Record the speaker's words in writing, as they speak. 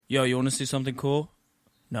Yo, you want to see something cool?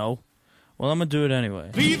 No? Well, I'm going to do it anyway.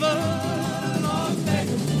 Viva Las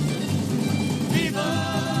Vegas!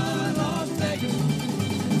 Viva Las Vegas!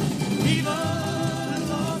 Viva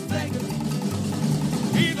Las Vegas!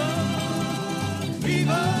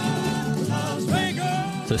 Viva Las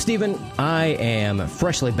Vegas! So, Steven, I am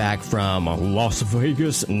freshly back from Las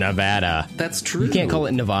Vegas, Nevada. That's true. You can't call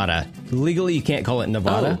it Nevada. Legally, you can't call it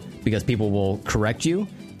Nevada because people will correct you.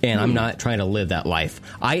 And I'm not trying to live that life.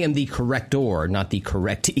 I am the corrector, not the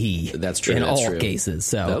correctee. That's true. In that's all true. cases.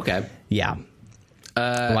 So, okay. Yeah.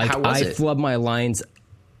 How was it? Flubbed my lines.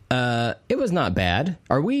 It was not bad.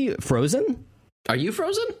 Are we frozen? Are you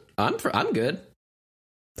frozen? I'm good.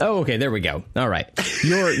 Oh, okay. There we go. All right.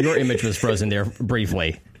 Your image was frozen there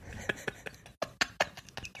briefly.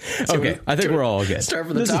 Okay. I think we're all good. Start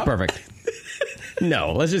from the top? This is perfect.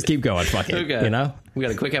 No, let's just keep going. Fuck it. Okay. You know? We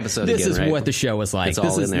got a quick episode This again, is right? what the show is like. It's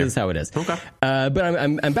all in there. This is how it is. Okay. But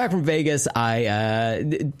I'm back from Vegas.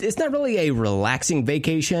 It's not really a relaxing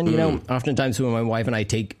vacation. You know, oftentimes when my wife and I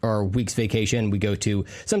take our week's vacation, we go to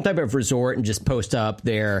some type of resort and just post up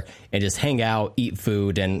there and just hang out, eat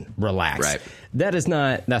food, and relax. Right. That's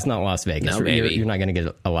not Las Vegas. No, baby. You're not going to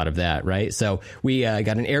get a lot of that, right? So we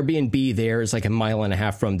got an Airbnb there. It's like 1.5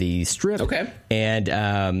 miles from the Strip. Okay.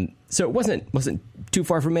 And so it wasn't too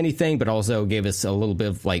far from anything, but also gave us a little bit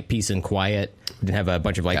of like peace and quiet. We didn't have a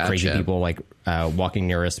bunch of like crazy people like walking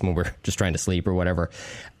near us when we're just trying to sleep or whatever.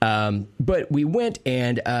 But we went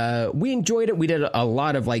and we enjoyed it. We did a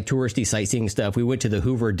lot of like touristy sightseeing stuff. We went to the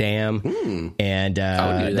Hoover Dam, and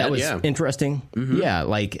that was interesting. Mm-hmm. Yeah,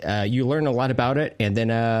 like you learn a lot about it. And then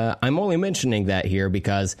I'm only mentioning that here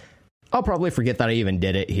because I'll probably forget that I even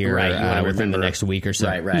did it here within the next week or so.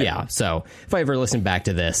 Right. Yeah. So if I ever listen back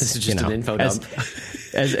to this is just an info dump.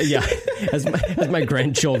 As my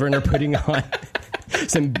grandchildren are putting on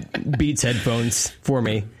some Beats headphones for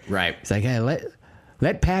me. Right. It's like, hey,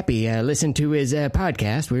 let Pappy listen to his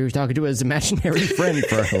podcast. We were talking to his imaginary friend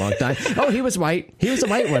for a long time. Oh, he was white. He was a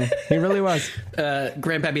white one. He really was.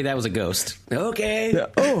 Grandpappy, that was a ghost. Okay. Yeah,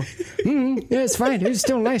 it's fine. He was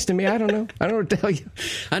still nice to me. I don't know. I don't know what to tell you.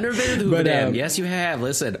 I've never been to the Hoover Dam. Yes, you have.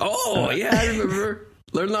 Listen. Yeah, I remember.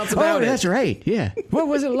 Learn lots about it. Oh, that's right. Yeah. What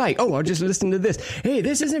was it like? Oh, I'll just listen to this. Hey,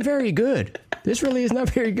 this isn't very good. This really is not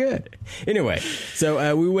very good. Anyway,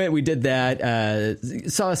 so we did that,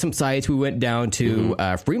 saw some sights. We went down to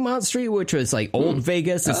Fremont Street, which was like old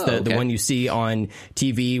Vegas. It's the one you see on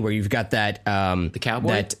TV where you've got that... the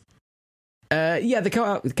cowboy?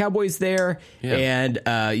 The cowboy's there, and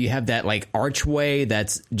you have that like archway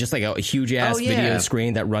that's just like a huge ass video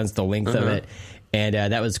screen that runs the length of it, and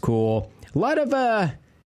that was cool. A lot of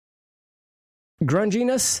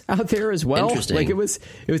grunginess out there as well. Interesting. Like it was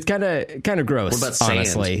kind of gross. What about sand?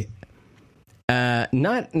 Honestly,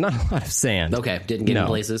 not a lot of sand. Okay, didn't get in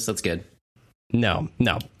places. That's good. No,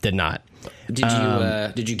 did not.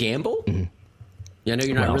 Did you gamble? Mm-hmm. Yeah, I know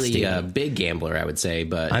you're not really Steve, a big gambler, I would say,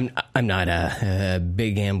 but I'm not a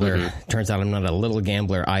big gambler. Mm-hmm. Turns out I'm not a little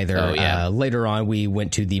gambler either. Oh, yeah. Later on, we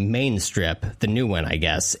went to the main strip, the new one, I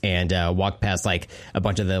guess, and walked past like a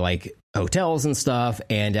bunch of the like hotels and stuff.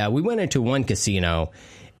 And we went into one casino,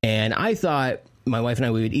 and I thought my wife and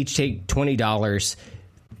I we would each take $20.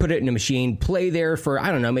 Put it in a machine, play there for,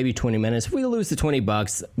 I don't know, maybe 20 minutes. If we lose the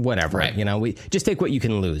 $20, whatever. Right. You know, we just take what you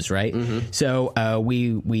can lose, right? Mm-hmm. So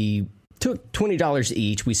we took $20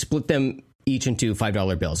 each. We split them each into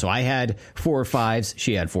 $5 bills. So I had 4 5s.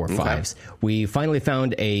 She had 4 5s. We finally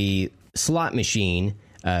found a slot machine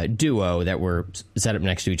duo that were set up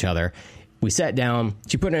next to each other. We sat down.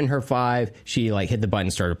 She put in her 5. She like hit the button,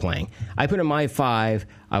 started playing. I put in my 5.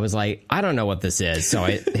 I was like, I don't know what this is. So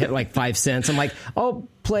I hit like 5 cents. I'm like, I'll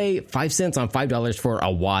play 5 cents on $5 for a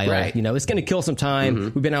while. Right. You know, it's going to kill some time.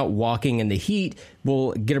 Mm-hmm. We've been out walking in the heat.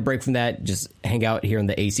 We'll get a break from that. Just hang out here in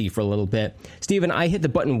the AC for a little bit. Steven, I hit the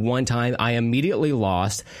button one time. I immediately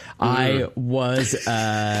lost. I was,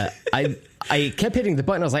 I kept hitting the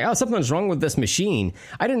button. I was like, oh, something's wrong with this machine.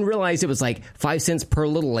 I didn't realize it was like 5 cents per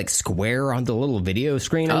little like square on the little video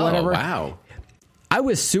screen or whatever. Wow. I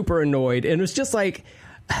was super annoyed. And it was just like,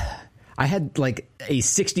 I had like a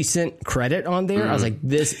 60-cent credit on there. I was like,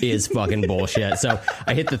 this is fucking bullshit. So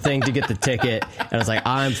I hit the thing to get the ticket, and I was like,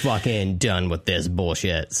 I'm fucking done with this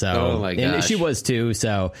bullshit. So, oh my gosh. And she was too.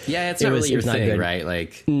 So yeah, it's not really your thing, good. Right?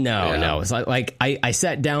 Like, no. It's like I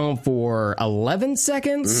sat down for 11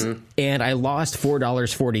 seconds and I lost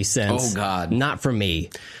 $4.40. Oh God, not for me.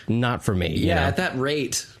 Yeah, you know? At that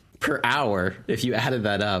rate per hour, if you added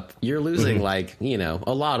that up, you're losing like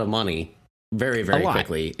a lot of money. Very, very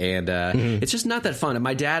quickly. And it's just not that fun. And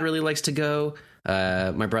my dad really likes to go.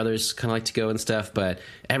 My brothers kind of like to go and stuff, but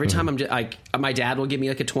every time I'm just like, my dad will give me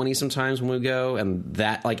like a 20 sometimes when we go, and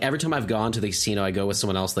that like every time I've gone to the casino, I go with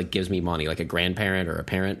someone else that gives me money, like a grandparent or a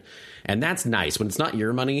parent, and that's nice when it's not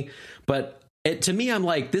your money, but. To me, I'm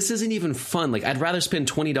like, this isn't even fun. Like, I'd rather spend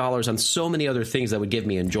 $20 on so many other things that would give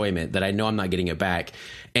me enjoyment that I know I'm not getting it back.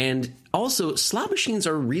 And also, slot machines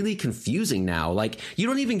are really confusing now. Like, you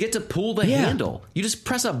don't even get to pull the handle. You just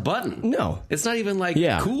press a button. No. It's not even, like,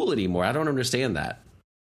 cool anymore. I don't understand that.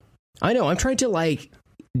 I know. I'm trying to, like,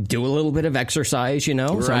 do a little bit of exercise, you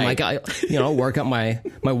know? So I'm like, work out my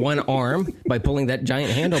one arm by pulling that giant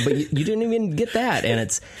handle, but you didn't even get that. And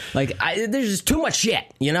it's like, there's just too much shit,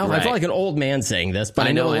 you know? I feel like an old man saying this, but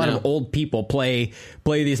I know a lot of old people play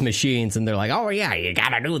these machines, and they're like, oh yeah, you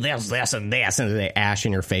gotta do this, and this, and they ash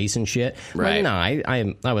in your face and shit. Right.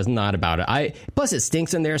 Like, no, I was not about it. Plus it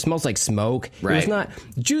stinks in there, smells like smoke. Right. It was not,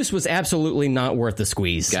 juice was absolutely not worth the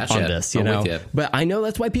squeeze on this, you know? But I know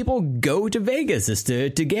that's why people go to Vegas, is to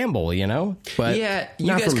gamble, you know? But yeah, you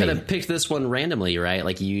guys kind of picked this one randomly, right?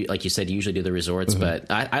 Like you said, you usually do the resorts,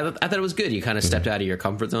 but I thought it was good. You kind of stepped out of your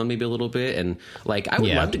comfort zone maybe a little bit, and like I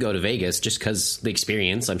would love to go to Vegas just because the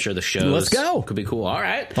experience. I'm sure the shows Let's go. Could be cool. All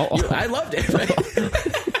right, I loved it. Right?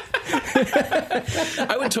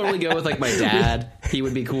 I would totally go with like my dad. He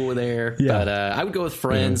would be cool there. Yeah. But I would go with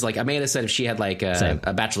friends. Like Amanda said, if she had like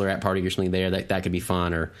a bachelorette party or something there, that could be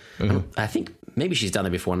fun. Or I think maybe she's done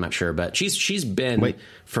it before. I'm not sure, but she's been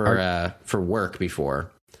for work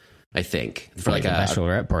before. I think for like a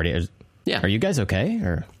bachelorette party. Are you guys okay?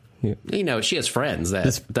 Or you know, she has friends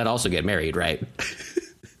that also get married, right?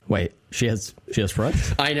 Wait, she has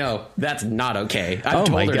friends? I know that's not okay. I've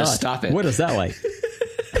told her to stop it. What is that like?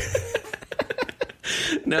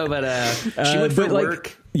 No, but she went for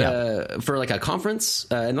work for like a conference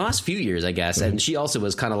in the last few years, I guess. And she also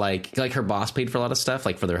was kind of like her boss paid for a lot of stuff,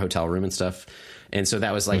 like for their hotel room and stuff. And so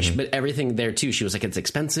that was like, but everything there too, she was like, it's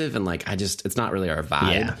expensive. And like, it's not really our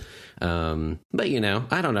vibe. Yeah. But you know,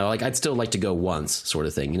 I don't know. Like, I'd still like to go once, sort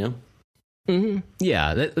of thing, you know? Mm-hmm.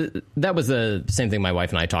 Yeah. That was the same thing my wife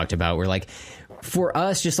and I talked about. We're like, for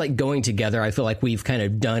us, just like going together, I feel like we've kind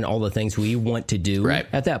of done all the things we want to do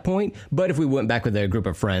at that point. But if we went back with a group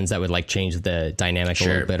of friends, that would like change the dynamic a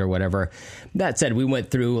little bit or whatever. That said, we went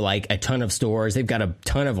through like a ton of stores. They've got a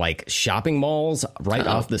ton of like shopping malls right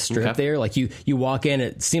off the strip there. Like you walk in,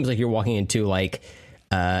 it seems like you're walking into like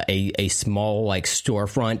a small like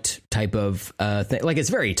storefront type of thing. Like it's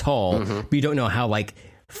very tall, but you don't know how like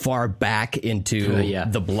far back into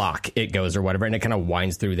the block it goes or whatever, and it kind of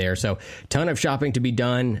winds through there. So ton of shopping to be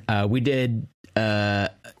done. We did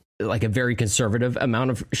like a very conservative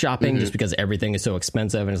amount of shopping just because everything is so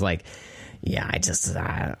expensive, and it's like,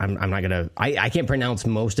 I'm not gonna, I can't pronounce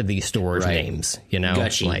most of these stores names, you know.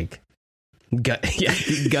 Gucci. Like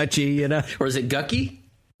Gucci, you know. Or is it Gucky?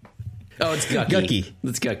 Oh, it's Gucky. Gucky.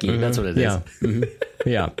 It's Gucky. That's what it is.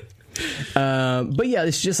 Yeah. But yeah,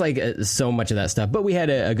 it's just like so much of that stuff. But we had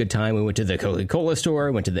a good time. We went to the Coca-Cola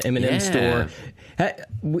store, went to the M&M store.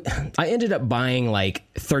 I ended up buying like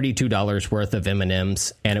 $32 worth of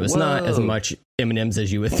M&Ms, and it was not as much M&Ms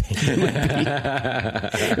as you would think it would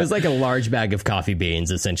be. It was like a large bag of coffee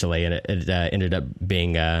beans, essentially, and it ended up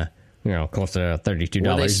being close to $32.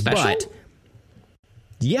 Were they special? But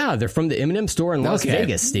yeah, they're from the M&M store in Las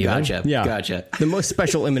Vegas, Steven. Gotcha. The most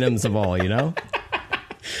special M&Ms of all, you know?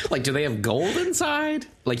 Like, do they have gold inside?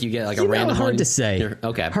 Like, you get like a random hard one? to say.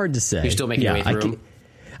 Okay. Hard to say. You're still making your way through them?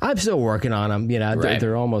 I'm still working on them. You know,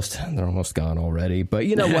 they're almost gone already. But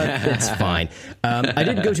you know what? It's fine. I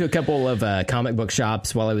did go to a couple of comic book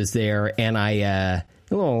shops while I was there, and a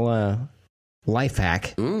little life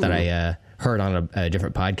hack that I heard on a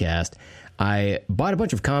different podcast. I bought a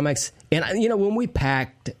bunch of comics, and when we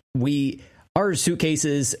packed, our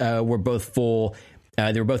suitcases were both full.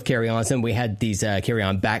 They were both carry-ons, and we had these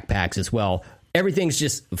carry-on backpacks as well. Everything's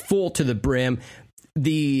just full to the brim.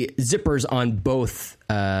 The zippers on both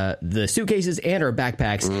the suitcases and our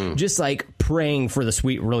backpacks, just like praying for the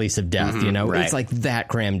sweet release of death, you know? It's like that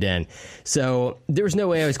crammed in. So there was no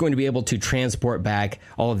way I was going to be able to transport back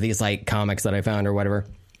all of these like comics that I found or whatever.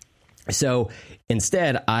 So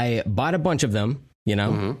instead, I bought a bunch of them,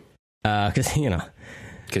 because,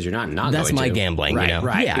 because you're not that's going my to. gambling, right, you know?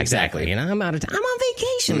 Right, yeah, exactly. You know, I'm out of time. I'm on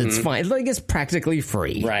vacation. It's fine. Like, it's practically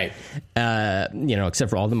free. Right. Except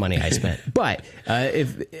for all the money I spent. But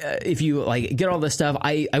if you like get all this stuff,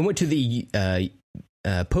 I went to the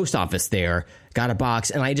post office there, got a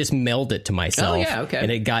box, and I just mailed it to myself. Oh, yeah, okay. And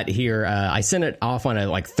it got here. I sent it off on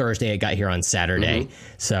a Thursday. It got here on Saturday.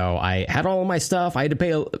 So I had all of my stuff. I had to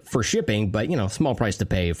pay for shipping, but small price to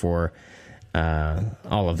pay for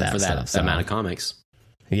all of that for stuff. That amount of comics.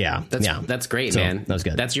 Yeah, that's great, So, man. that was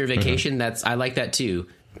good. That's your vacation. I like that too,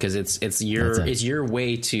 because it's your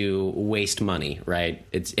way to waste money, right?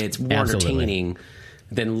 It's more Absolutely. entertaining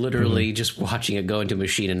than literally just watching it go into a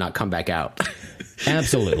machine and not come back out.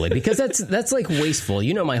 Absolutely, because that's like wasteful.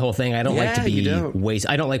 You know my whole thing. I don't like to be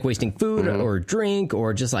I don't like wasting food or drink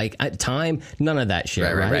or just like time. None of that shit.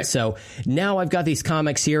 Right. So now I've got these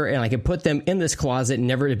comics here, and I can put them in this closet,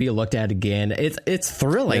 never to be looked at again. It's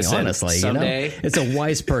thrilling, honestly. Someday, it's a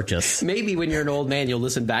wise purchase. Maybe when you're an old man, you'll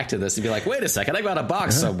listen back to this and be like, "Wait a second, I got a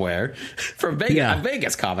box somewhere from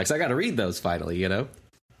Vegas comics. I got to read those finally." You know.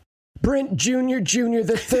 Brent Jr.,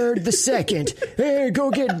 the third, the second. Hey, go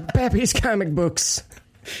get Pappy's comic books.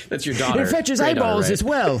 That's your daughter. It fetches eyeballs as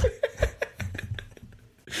well.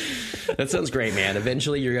 That sounds great, man.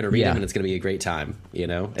 Eventually you're going to read them and it's going to be a great time. You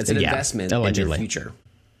know, it's an investment in your future.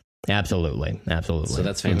 Absolutely. So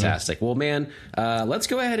that's fantastic. Well, man, let's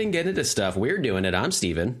go ahead and get into stuff. We're doing it. I'm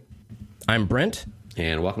Steven. I'm Brent.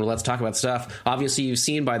 And welcome to Let's Talk About Stuff. Obviously, you've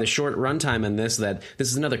seen by the short runtime in this that this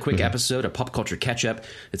is another quick episode of Pop Culture Catch-Up.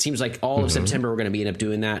 It seems like all of September we're going to end up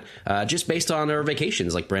doing that just based on our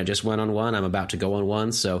vacations. Like Brent just went on one. I'm about to go on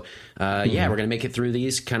one. So, we're going to make it through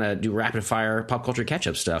these, kind of do rapid-fire Pop Culture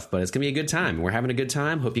Catch-Up stuff. But it's going to be a good time. We're having a good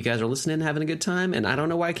time. Hope you guys are listening, having a good time. And I don't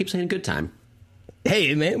know why I keep saying good time.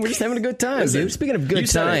 Hey, man, we're just having a good time, dude. Speaking of good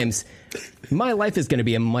times, my life is going to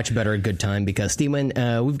be a much better good time because, Steven,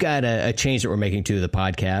 we've got a change that we're making to the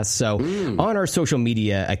podcast. So on our social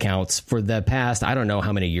media accounts for the past, I don't know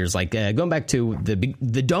how many years, like going back to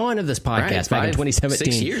the dawn of this podcast back in 2017.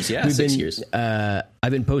 6 years, yeah, 6 years.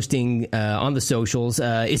 I've been posting on the socials.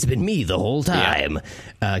 It's been me the whole time,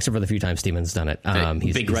 except for the few times Steven's done it.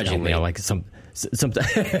 He's begrudgingly. Like some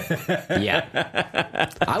Yeah,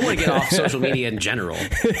 I want to get off social media in general.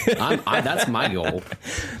 That's my goal.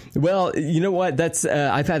 Well, you know what? That's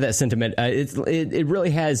I've had that sentiment. It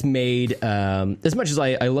really has made as much as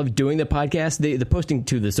I love doing the podcast. The posting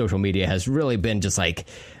to the social media has really been just like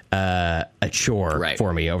a chore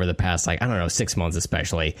for me over the past, like, I don't know, 6 months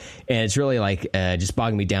especially. And it's really like just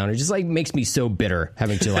bogging me down. It just like makes me so bitter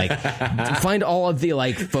having to like find all of the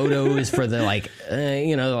like photos for the like,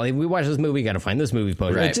 like we watch this movie, got to find this movie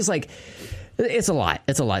poster. It's just like, it's a lot.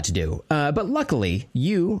 It's a lot to do. But luckily,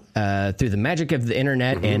 you, through the magic of the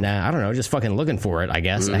internet and, I don't know, just fucking looking for it, I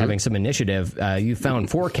guess, having some initiative, you found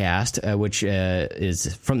Forecast, which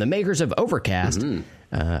is from the makers of Overcast.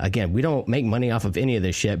 Again, we don't make money off of any of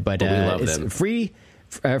this shit, but we love it's them. Free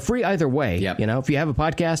either way. Yep. You know, if you have a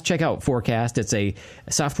podcast, check out Forecast. It's a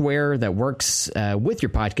software that works with your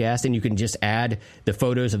podcast, and you can just add the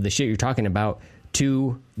photos of the shit you're talking about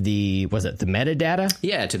to the metadata?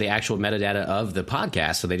 Yeah, to the actual metadata of the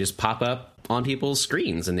podcast. So they just pop up on people's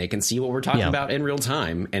screens and they can see what we're talking about in real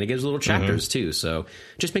time. And it gives little chapters too. So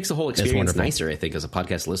it just makes the whole experience nicer, I think, as a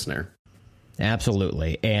podcast listener.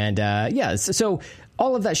 Absolutely. And so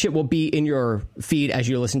all of that shit will be in your feed as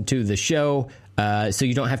you listen to the show. So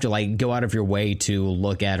you don't have to like go out of your way to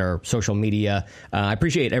look at our social media. I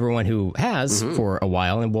appreciate everyone who has for a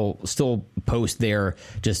while, and we'll still post there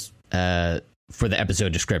just for the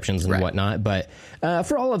episode descriptions and whatnot. But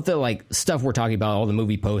for all of the like stuff we're talking about, all the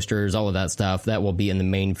movie posters, all of that stuff, that will be in the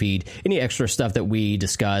main feed. Any extra stuff that we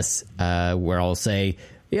discuss, where I'll say,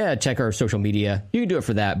 yeah, check our social media. You can do it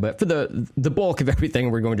for that, but for the bulk of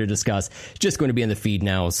everything we're going to discuss, it's just going to be in the feed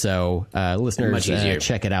now. So listeners,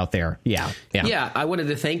 check it out there. Yeah. I wanted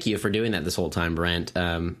to thank you for doing that this whole time, Brent.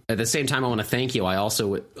 At the same time, I want to thank you.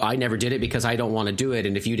 I never did it because I don't want to do it,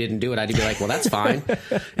 and if you didn't do it, I'd be like, well, that's fine.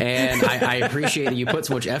 And I appreciate that you put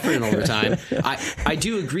so much effort in all the time. I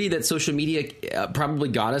do agree that social media probably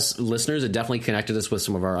got us listeners. It definitely connected us with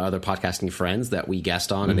some of our other podcasting friends that we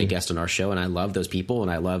guest on, and they guest on our show, and I love those people, and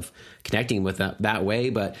I love connecting with them that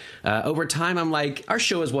way. But over time, I'm like, our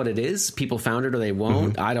show is what it is. People found it or they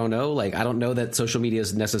won't. I don't know. Like, I don't know that social media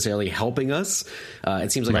is necessarily helping us.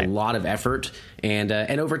 It seems like a lot of effort. And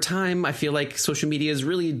over time, I feel like social media has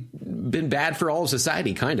really been bad for all of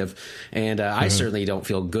society, kind of. And I certainly don't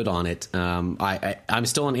feel good on it. I'm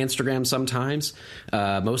still on Instagram sometimes,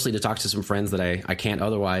 mostly to talk to some friends that I can't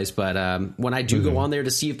otherwise. But when I do go on there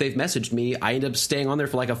to see if they've messaged me, I end up staying on there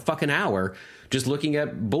for like a fucking hour just looking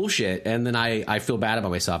at bullshit, and then I feel bad about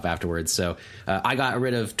myself afterwards. So I got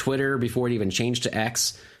rid of Twitter before it even changed to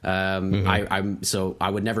X. So I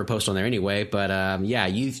would never post on there anyway. But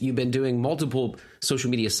you've been doing multiple social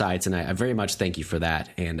media sites, and I very much thank you for that.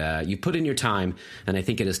 And you put in your time, and I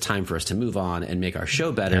think it is time for us to move on and make our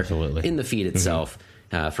show better in the feed itself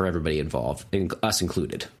for everybody involved, us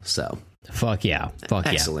included. So fuck yeah,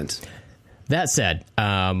 excellent. that said,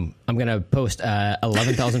 I'm going to post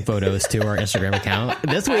 11,000 photos to our Instagram account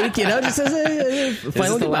this week, just as a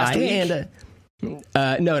final goodbye. And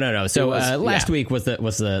no. So last week was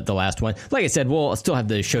the last one. Like I said, we'll still have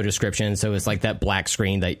the show description. So it's like that black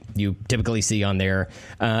screen that you typically see on there.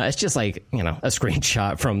 It's just like, a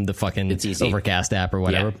screenshot from the fucking Overcast app or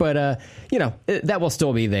whatever. Yeah. But, that will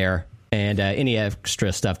still be there. And any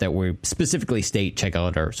extra stuff that we specifically state, check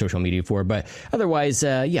out our social media for. But otherwise,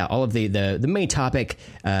 all of the main topic,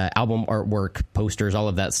 album artwork, posters, all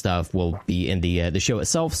of that stuff will be in the show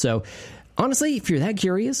itself. So honestly, if you're that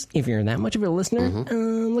curious, if you're that much of a listener,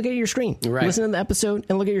 look at your screen. Right. Listen to the episode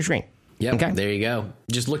and look at your scrone. Yep. Okay. There you go.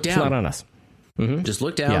 Just look down. It's not on us. Mm-hmm. Just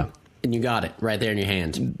look down, and you got it right there in your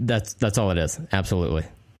hand. That's all it is. Absolutely.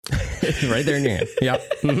 Right there in your hand.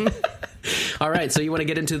 Yep. Mm-hmm. All right, so you want to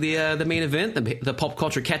get into the main event, the pop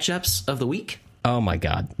culture catch-ups of the week? Oh my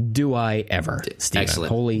God, do I ever, Steven?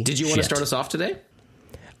 Excellent. Holy Did you want to start us off today?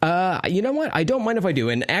 You know what? I don't mind if I do.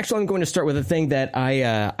 And actually, I'm going to start with a thing that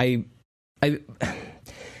I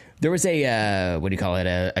there was a what do you call it?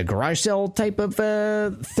 A garage sale type of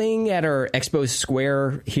thing at our Expo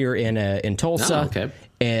Square here in Tulsa. Oh, okay.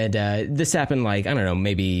 And this happened like, I don't know,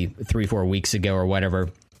 maybe 3-4 weeks ago or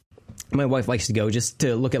whatever. My wife likes to go just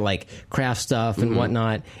to look at like craft stuff and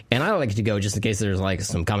whatnot, and I like to go just in case there's like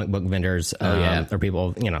some comic book vendors or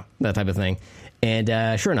people, that type of thing.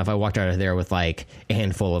 And sure enough, I walked out of there with like a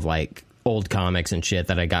handful of like old comics and shit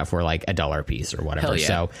that I got for like $1 a piece or whatever. Yeah.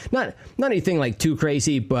 So not anything like too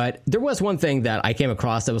crazy, but there was one thing that I came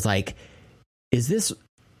across that was like, is this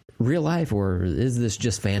real life or is this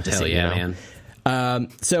just fantasy? Hell yeah, man.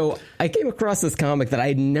 So I came across this comic that I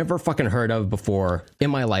had never fucking heard of before in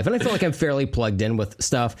my life. And I feel like I'm fairly plugged in with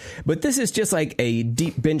stuff, but this is just like a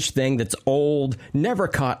deep bench thing that's old, never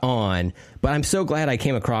caught on, but I'm so glad I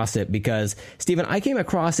came across it because, Steven, I came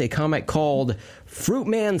across a comic called Fruit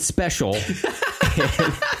Man Special.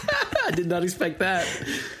 I did not expect that.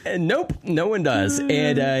 Nope, no one does.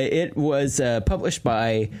 And it was published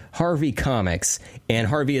by Harvey Comics. And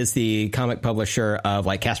Harvey is the comic publisher of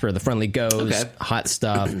like Casper the Friendly Ghost, Hot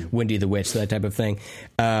Stuff, Wendy the Witch, that type of thing.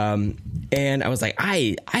 And I was like,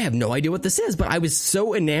 I have no idea what this is, but I was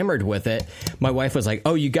so enamored with it. My wife was like,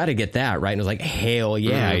 oh, you got to get that, right? And I was like, hell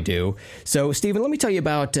yeah, I do. So, Steven, let me tell you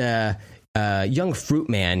about young Fruit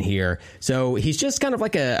Man here. So he's just kind of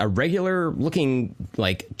like a regular looking,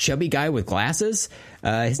 like chubby guy with glasses.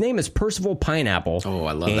 His name is Percival Pineapple. Oh,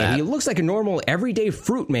 I love and that. He looks like a normal everyday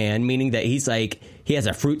fruit man, meaning that he's like, he has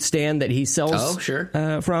a fruit stand that he sells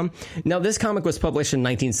from. Now, this comic was published in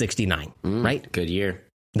 1969, right? Good year.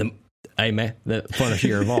 The funnest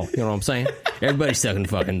year of all. You know what I'm saying? Everybody's sucking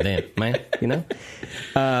fucking then, man,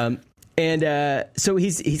 And so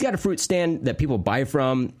he's got a fruit stand that people buy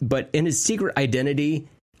from, but in his secret identity,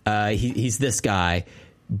 he's this guy,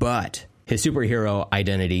 but his superhero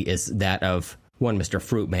identity is that of one Mr.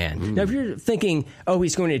 Fruit Man. Now, if you're thinking, oh,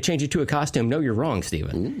 he's going to change it to a costume, no, you're wrong,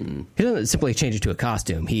 Steven. He doesn't simply change it to a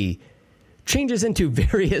costume. He changes into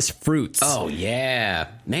various fruits. Oh, yeah.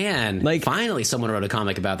 Man, like finally someone wrote a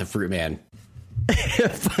comic about the Fruit Man.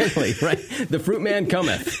 Finally, right? The Fruit Man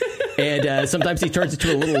cometh. And sometimes he turns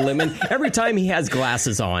into a little lemon. Every time he has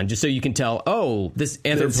glasses on, just so you can tell, oh, this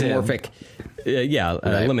anthropomorphic,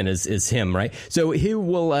 lemon is him, right? So he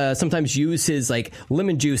will sometimes use his like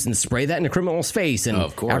lemon juice and spray that in a criminal's face and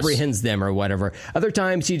apprehends them or whatever. Other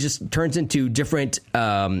times he just turns into different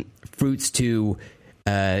fruits to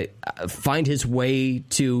find his way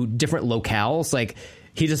to different locales. Like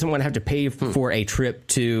he doesn't want to have to pay for a trip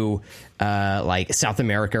to like South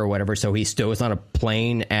America or whatever, so he stows on a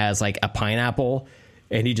plane as like a pineapple,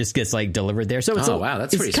 and he just gets like delivered there. So it's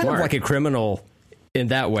that's pretty kind smart. of like a criminal in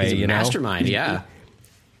that way. He's a mastermind, yeah.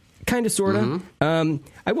 Kind of, sort of.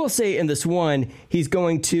 I will say in this one, he's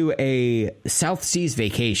going to a South Seas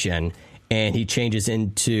vacation, and he changes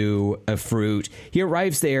into a fruit. He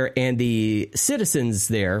arrives there, and the citizens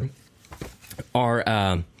there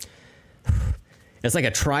are... it's like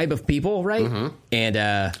a tribe of people, right? And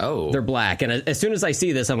they're black. And as soon as I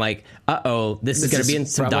see this, I'm like, uh-oh, this is going to be in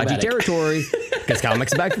some dodgy territory. Because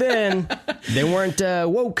comics back then, they weren't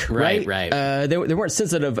woke, right? Right. They weren't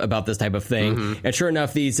sensitive about this type of thing. And sure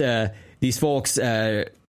enough, these folks, he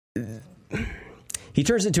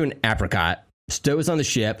turns into an apricot, stows on the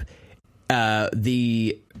ship.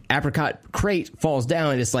 The apricot crate falls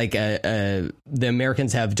down. It's like the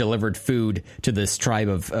Americans have delivered food to this tribe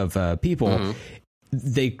of people.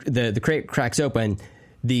 The crate cracks open.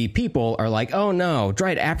 The people are like, oh no,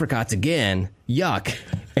 dried apricots again. Yuck.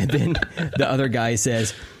 And then the other guy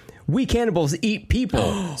says, we cannibals eat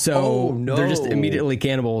people. So they're just immediately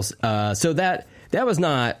cannibals. So that that was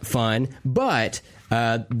not fun. But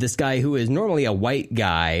this guy who is normally a white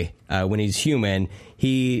guy, when he's human,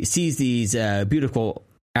 he sees these beautiful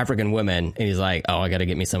African women, and he's like, "Oh, I got to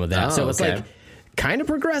get me some of that." Oh, so it's okay. like kind of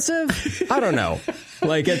progressive. I don't know.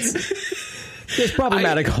 Like it's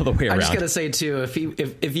problematic all the way around. I'm just gonna say too,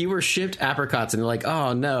 if you were shipped apricots and you're like,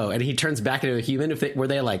 oh no, and he turns back into a human, were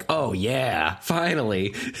they like, oh yeah,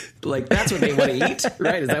 finally, like that's what they want to eat,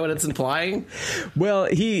 right? Is that what it's implying? Well,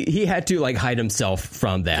 he had to like hide himself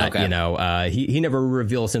from that. Okay. You know, he never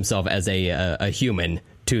reveals himself as a human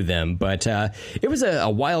to them, but it was a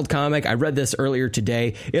wild comic. I read this earlier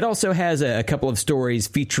today. It also has a couple of stories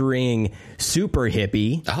featuring Super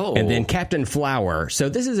Hippie and then Captain Flower. So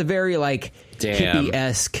this is a very like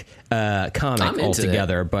hippie-esque comic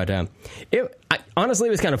altogether. But honestly,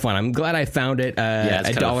 it was kind of fun. I'm glad I found it.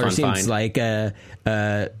 $1 seems like a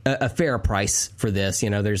fair price for this. You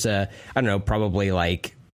know, there's I don't know, probably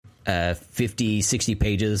like 50, 60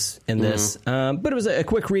 pages in this, but it was a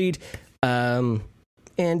quick read.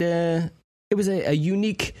 And it was a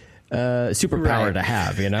unique superpower to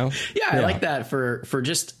have, you know? Yeah, I like that for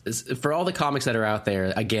all the comics that are out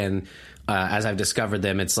there. Again, as I've discovered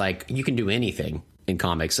them, it's like you can do anything in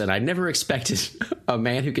comics, and I never expected a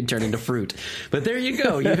man who can turn into fruit. But there you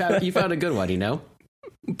go. You found a good one, you know?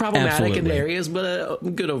 Problematic in areas,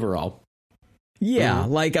 but good overall. Yeah,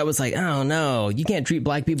 like I was like, oh no, you can't treat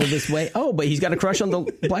black people this way. Oh, but he's got a crush on the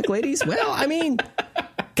black ladies? Well, I mean,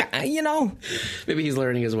 you know. Maybe he's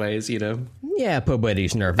learning his ways, you know. Yeah,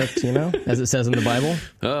 poetis nervous, you know, as it says in the Bible.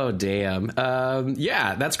 Oh, damn.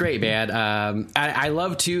 Yeah, that's great, man. I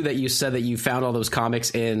love, too, that you said that you found all those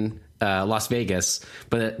comics in Las Vegas,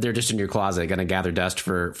 but they're just in your closet, going to gather dust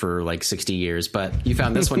for like 60 years. But you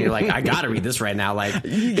found this one, you're like, I got to read this right now. Like,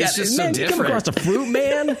 it's just so different. You come across a fruit,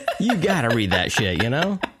 man, you got to read that shit, you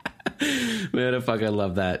know? Man, I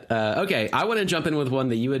love that. Okay, I want to jump in with one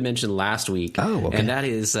that you had mentioned last week. Oh, okay. And that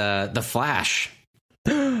is The Flash.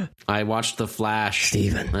 I watched The Flash.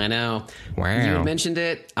 Steven. I know. Wow. You had mentioned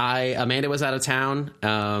it. Amanda was out of town,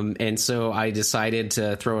 and so I decided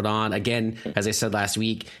to throw it on. Again, as I said last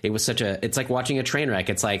week, it's like watching a train wreck.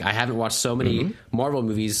 It's like I haven't watched so many Marvel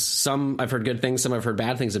movies. Some I've heard good things, some I've heard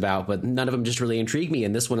bad things about, but none of them just really intrigue me.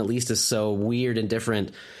 And this one at least is so weird and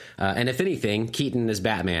different. And if anything, Keaton as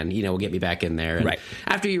Batman, will get me back in there. And right.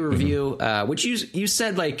 After you review, which you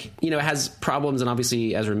said, like, it has problems, and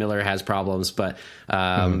obviously Ezra Miller has problems, but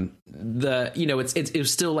it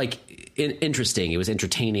was still like interesting. It was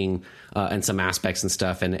entertaining in some aspects and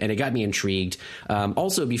stuff, and it got me intrigued.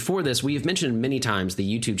 Also, before this, we've mentioned many times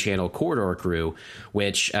the YouTube channel Corridor Crew,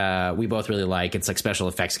 which we both really like. It's like special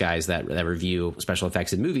effects guys that review special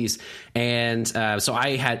effects in movies. And so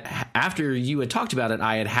I had, after you had talked about it,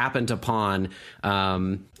 I had happened upon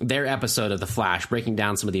their episode of The Flash, breaking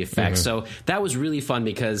down some of the effects. So that was really fun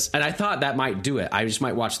and I thought that might do it. I just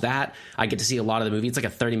might watch that. I get to see a lot of the movie. It's like a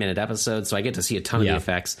 30-minute episode, so I get to see a ton of the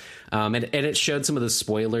effects. And it showed some of the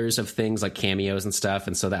spoilers of things like cameos and stuff,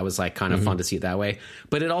 and so that was like kind of fun to see it that way.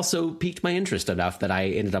 But it also piqued my interest enough that I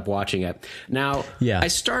ended up watching it. Now, I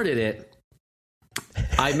started it.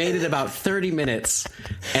 I made it about 30 minutes,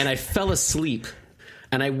 and I fell asleep.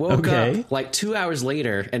 And I woke up like 2 hours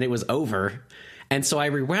later, and it was over. And so I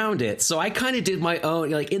rewound it. So I kind of did my own,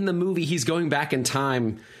 like in the movie, he's going back in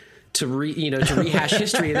time to rehash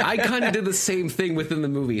history, and I kind of did the same thing within the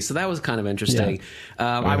movie, so that was kind of interesting.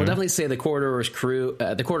 I would definitely say the Corridor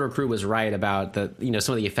Crew was right about some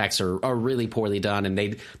of the effects are really poorly done, and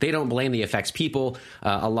they don't blame the effects people.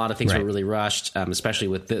 A lot of things were really rushed, especially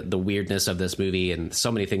with the weirdness of this movie, and so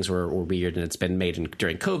many things were weird, and it's been made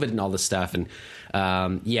during COVID and all this stuff, and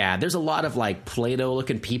there's a lot of like Play-Doh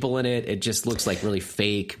looking people in it. It just looks like really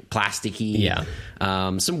fake, plasticky.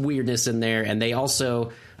 Some weirdness in there, and they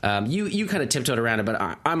also. You kind of tiptoed around it,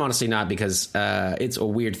 but I'm honestly not, because it's a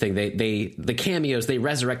weird thing. The cameos, they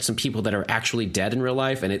resurrect some people that are actually dead in real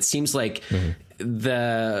life, and it seems like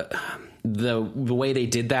the way they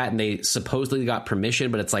did that, and they supposedly got permission,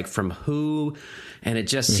 but it's like from who? And it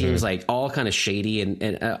just seems like all kind of shady,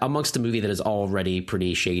 and amongst a movie that is already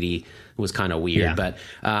pretty shady was kind of weird. But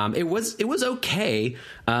it was okay.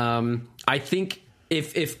 I think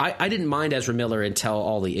if I didn't mind Ezra Miller until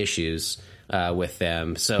all the issues. With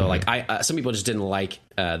them, so like some people just didn't like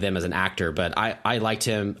them as an actor, but I liked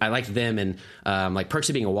him. I liked them, and like Perks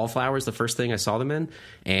of Being a Wallflower is the first thing I saw them in,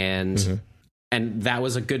 and that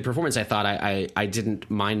was a good performance. I thought I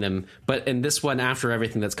didn't mind them, but in this one, after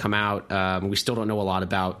everything that's come out, we still don't know a lot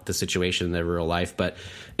about the situation in their real life, but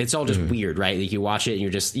it's all just weird, right? Like you watch it, and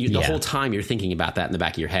you're just the whole time you're thinking about that in the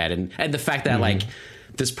back of your head, and the fact that like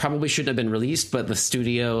this probably shouldn't have been released, but the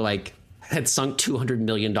studio like had sunk $200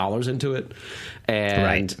 million into it, and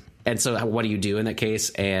Right. And so what do you do in that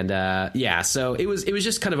case? And so it was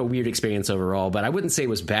just kind of a weird experience overall, but I wouldn't say it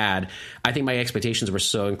was bad. I think my expectations were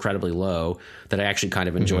so incredibly low that I actually kind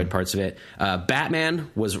of enjoyed parts of it.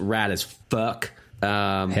 Batman was rad as fuck. Hell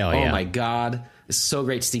Oh yeah. my God. It's so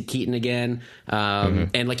great to see Keaton again.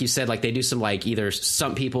 And like you said, like they do some like either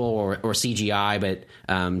some people or CGI, but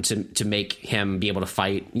to make him be able to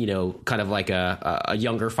fight, you know, kind of like a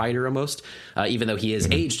younger fighter almost, even though he is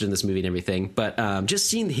aged in this movie and everything. But just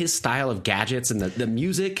seeing his style of gadgets and the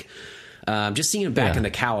music, just seeing him back in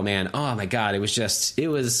the cowl, man. Oh my God. It was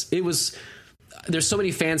there's so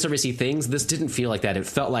many fan servicey things. This didn't feel like that. It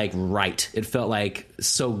felt like right. It felt like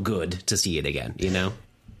so good to see it again, you know?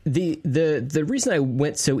 The reason I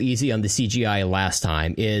went so easy on the CGI last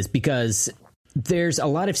time is because there's a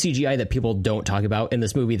lot of CGI that people don't talk about in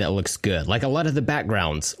this movie that looks good. Like a lot of the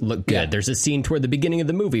backgrounds look good. Yeah. There's a scene toward the beginning of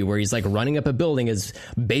the movie where he's like running up a building as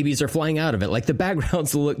babies are flying out of it. Like the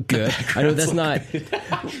backgrounds look good. I know that's not.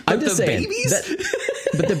 I'm just saying.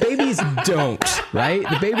 But the babies don't, right?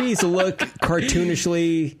 The babies look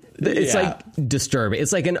cartoonishly. It's like disturbing.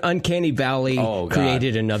 It's like an uncanny valley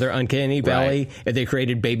created another uncanny valley, and they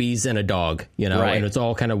created babies and a dog, you know, and it's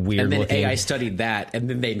all kind of weird and then looking. AI studied that, and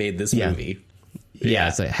then they made this movie. Yeah,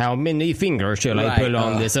 it's like, how many fingers shall I put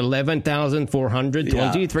on this?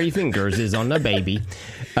 11,423 fingers is on the baby.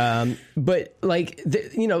 But like,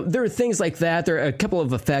 you know, there are things like that. There are a couple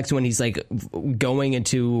of effects when he's like going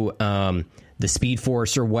into the Speed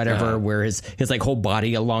Force or whatever, where his like whole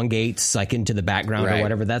body elongates like into the background or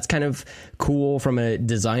whatever. That's kind of cool from a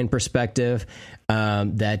design perspective.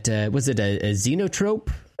 That was it a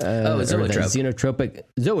xenotrope?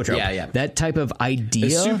 Zoetrope. Yeah. That type of idea.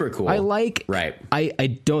 It's super cool. I like. Right.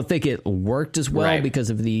 I don't think it worked as well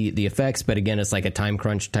because of the effects, but again, it's like a time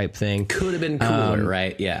crunch type thing. Could have been cooler,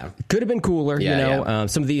 right? Yeah. Could have been cooler, you know. Yeah.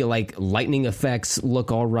 Some of the like lightning effects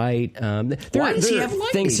look all right. Why does he have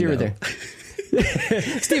lightning, things here or there?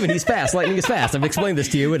 Steven, he's fast. Lightning is fast. I've explained this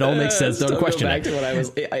to you. It all makes sense. Don't question back it. to what I was.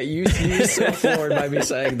 You were so floored by me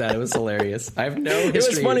saying that. It was hilarious. I have no history. It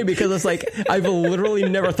was funny because it's like I've literally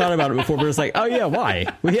never thought about it before, but it's like, oh yeah, why?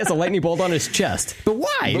 Well, he has a lightning bolt on his chest, but why?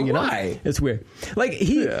 But you know? why? It's weird. Like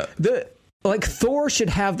like Thor should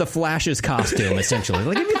have the Flash's costume essentially.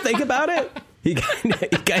 Like if you think about it, he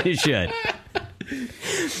kind of should.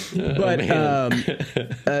 But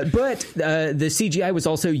the CGI was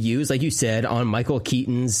also used, like you said, on Michael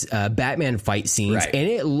Keaton's Batman fight scenes, and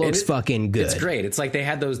it looks fucking good. It's great. It's like they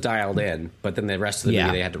had those dialed in, but then the rest of the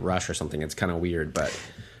movie they had to rush or something. It's kind of weird, but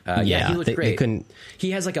he looked great.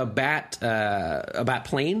 He has like a bat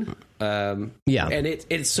plane. And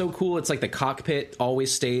it's so cool. It's like the cockpit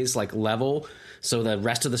always stays like level, so the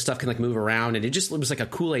rest of the stuff can like move around, and it was like a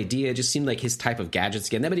cool idea. It just seemed like his type of gadgets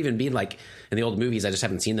again. That might even be like in the old movies. I just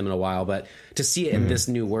haven't seen them in a while, but to see it in this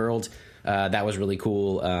new world, that was really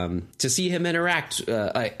cool. To see him interact,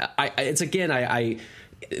 it's again,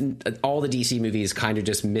 all the DC movies kind of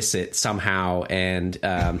just miss it somehow, and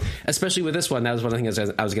especially with this one, that was one of the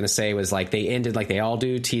things I was going to say was like they ended like they all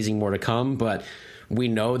do, teasing more to come, but we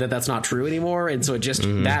know that that's not true anymore, and so it just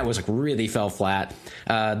that was like really fell flat.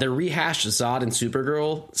 The rehashed Zod and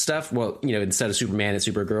Supergirl stuff. Well, you know, instead of Superman, it's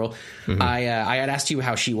Supergirl. I had asked you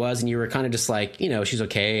how she was, and you were kind of just like, you know, she's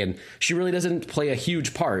okay, and she really doesn't play a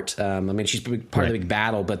huge part. I mean, she's part of the big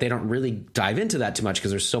battle, but they don't really dive into that too much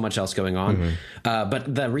because there's so much else going on.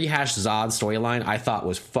 But the rehashed Zod storyline, I thought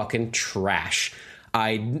was fucking trash.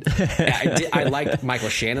 I liked Michael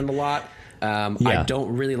Shannon a lot. I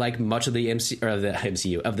don't really like much of the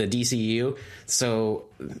MCU of the DCU. So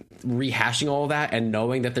rehashing all of that and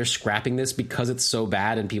knowing that they're scrapping this because it's so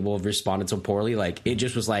bad and people have responded so poorly, like it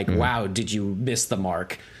just was like, wow, did you miss the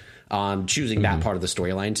mark on choosing that part of the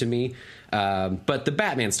storyline to me? But the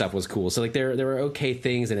Batman stuff was cool. So like there were okay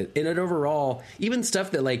things in it. In it overall, even stuff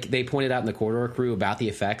that like they pointed out in the Corridor Crew about the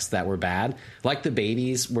effects that were bad, like the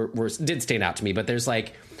babies did stand out to me. But there's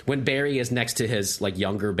like when Barry is next to his like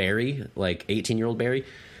younger Barry, like 18-year-old Barry,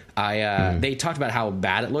 they talked about how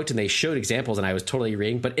bad it looked and they showed examples and I was totally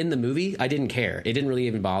agreeing. But in the movie, I didn't care. It didn't really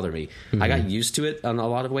even bother me. I got used to it in a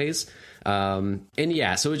lot of ways. And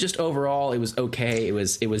yeah, so it was just overall, it was okay. It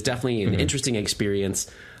was definitely an interesting experience.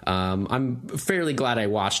 I'm fairly glad I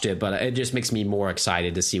watched it, but it just makes me more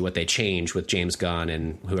excited to see what they change with James Gunn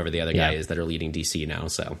and whoever the other guy is that are leading DC now.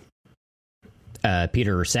 So,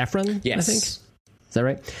 Peter Safran, yes, I think. Is that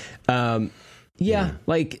right?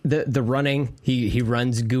 Like the running, he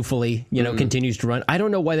runs goofily, you know, continues to run. I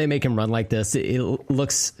don't know why they make him run like this. It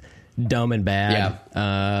looks dumb and bad.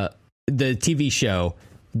 The TV show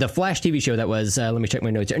the Flash TV show that was, let me check my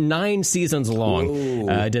notes, 9 seasons long,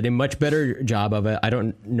 did a much better job of it. I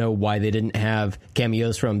don't know why they didn't have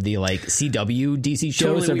cameos from the like CW DC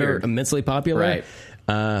shows that are immensly popular, right?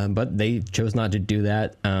 But they chose not to do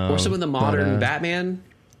that. Or some of the modern Batman,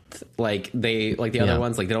 like the other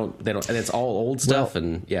ones, like they don't, and it's all old stuff,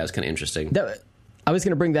 and it's kind of interesting. I was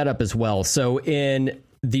going to bring that up as well. So in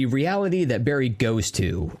the reality that Barry goes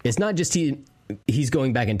to, it's not just he's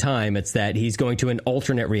going back in time, it's that he's going to an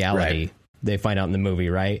alternate reality. Right. They find out in the movie,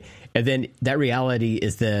 right? And then that reality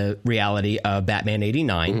is the reality of Batman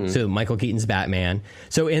 89, so Michael Keaton's Batman.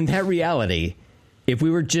 So in that reality, if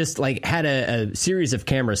we were just like had a series of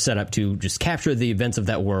cameras set up to just capture the events of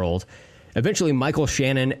that world, eventually Michael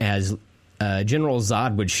Shannon as General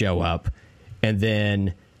Zod would show up, and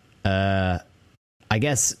then I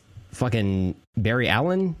guess fucking Barry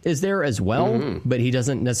Allen is there as well, but he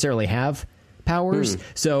doesn't necessarily have powers.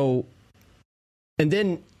 So, and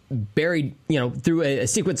then Barry, through a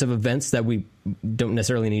sequence of events that we don't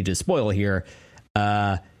necessarily need to spoil here,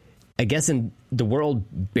 I guess in the world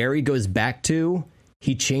Barry goes back to,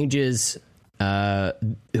 he changes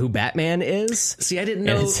who Batman is. See, I didn't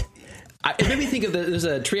know. It made me think of there's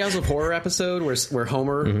a Treehouse of Horror episode where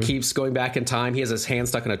Homer keeps going back in time. He has his hand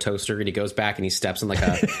stuck in a toaster, and he goes back and he steps in like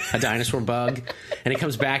a dinosaur bug, and he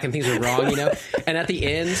comes back and things are wrong, And at the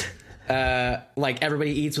end, like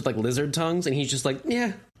everybody eats with like lizard tongues, and he's just like,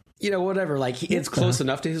 whatever. Like it's close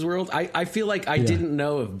enough to his world. I feel like I didn't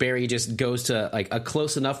know if Barry just goes to like a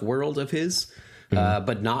close enough world of his,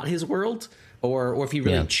 but not his world, or if he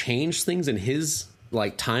really changed things in his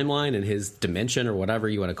like timeline and his dimension or whatever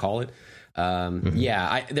you want to call it.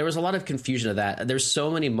 There was a lot of confusion of that. There's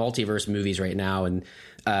so many multiverse movies right now, and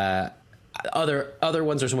other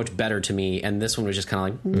ones are so much better to me, and this one was just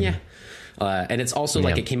kind of like and it's also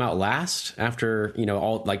like it came out last after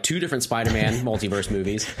all like 2 different Spider-Man multiverse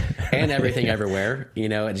movies and Everything Everywhere.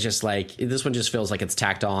 It's just like this one just feels like it's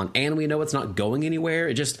tacked on, and we know it's not going anywhere.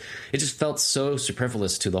 It just felt so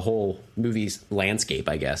superfluous to the whole movie's landscape,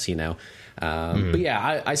 I guess. But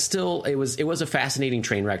yeah, I still it was a fascinating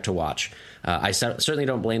train wreck to watch. I certainly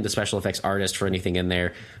don't blame the special effects artist for anything in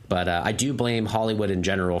there, but I do blame Hollywood in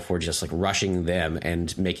general for just like rushing them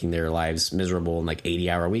and making their lives miserable in like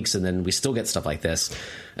 80-hour weeks, and then we still get stuff like this.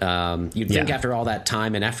 You'd think after all that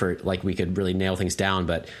time and effort, like we could really nail things down,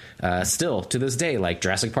 but still to this day, like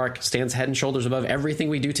Jurassic Park stands head and shoulders above everything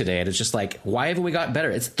we do today, and it's just like, why haven't we got better?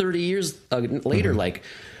 It's 30 years later, like.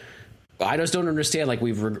 I just don't understand. Like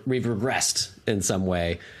we've regressed in some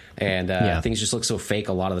way, and things just look so fake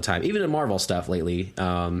a lot of the time, even in Marvel stuff lately.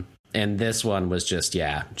 And this one was just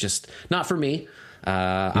not for me.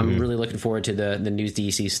 I'm really looking forward to the new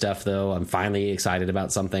DC stuff, though. I'm finally excited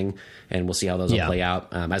about something, and we'll see how those will play out.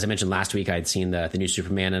 As I mentioned last week, I'd seen the new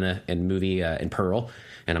Superman in movie in Pearl,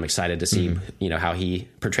 and I'm excited to see how he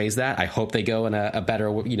portrays that. I hope they go in a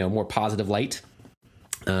better, more positive light.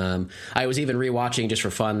 I was even rewatching just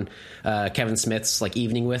for fun Kevin Smith's like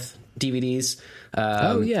Evening with DVDs.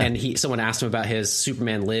 And someone asked him about his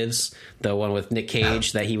Superman Lives, the one with Nick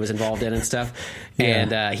Cage that he was involved in and stuff.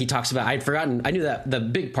 And he talks about, I'd forgotten, I knew that the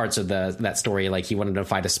big parts of that story, like he wanted to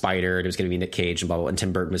fight a spider and it was going to be Nick Cage and blah, blah, blah, and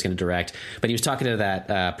Tim Burton was going to direct. But he was talking to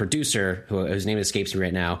that producer whose name escapes me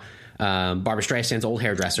right now. Barbara Streisand's old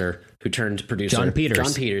hairdresser who turned producer. John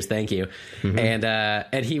Peters, thank you.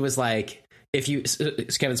 And he was like,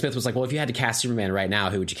 Kevin Smith was like, well, if you had to cast Superman right now,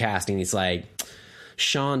 who would you cast? And he's like,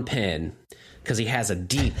 Sean Penn, because he has a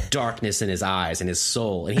deep darkness in his eyes and his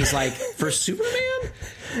soul. And he's like, for Superman?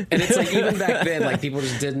 And it's like, even back then, like people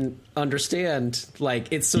just didn't understand.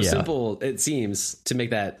 Like it's so simple, it seems, to make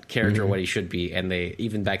that character what he should be. And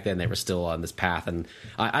even back then, they were still on this path. And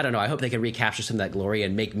I don't know. I hope they can recapture some of that glory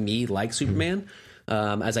and make me like Superman.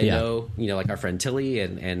 As I know, like our friend Tilly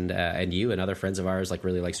and you and other friends of ours like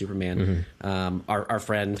really like Superman. Our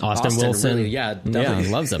friend Austin Wilson, really, definitely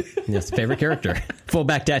loves him. His favorite character, full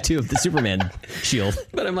back tattoo of the Superman shield.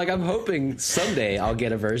 But I'm hoping someday I'll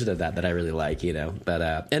get a version of that I really like, But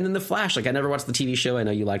and then the Flash, like I never watched the TV show. I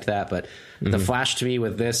know you liked that, but the Flash to me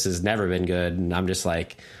with this has never been good, and I'm just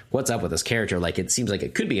like, what's up with this character? Like it seems like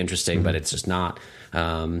it could be interesting, but it's just not.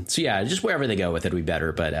 So yeah, just wherever they go with it would be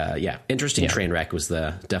better. But interesting train wreck was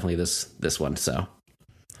definitely this one. So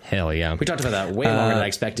Hell yeah. We talked about that way longer than I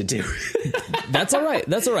expected to. That's all right.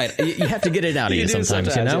 That's all right. You have to get it out of you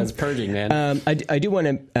sometimes, you know? Yeah, it's purging, man. I do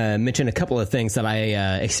want to mention a couple of things that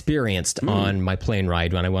I experienced on my plane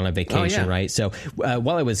ride when I went on vacation, right? So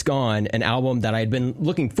while I was gone, an album that I had been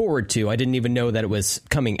looking forward to, I didn't even know that it was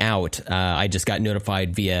coming out. I just got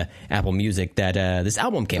notified via Apple Music that this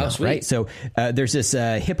album came out, sweet. right? So there's this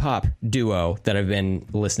hip-hop duo that I've been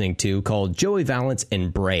listening to called Joey Valance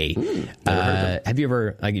and Bray. Have you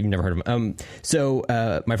ever... you've never heard of them? So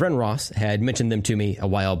my friend Ross had mentioned them to me a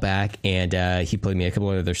while back, and he played me a couple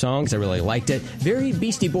of their songs. I really liked it. Very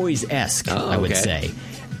Beastie Boys-esque, I would say.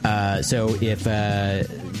 So if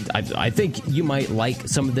I think you might like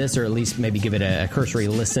some of this, or at least maybe give it a cursory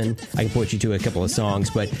listen. I can point you to a couple of songs,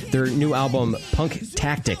 but their new album Punk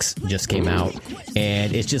Tactics just came out,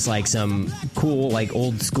 and it's just like some cool, like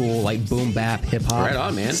old school, like boom bap hip hop Right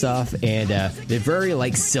on, man. stuff, and they're very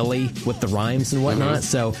like silly with the rhymes and whatnot.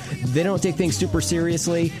 So they don't take things super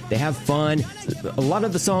seriously. They have fun. A lot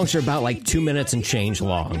of the songs are about like 2 minutes and change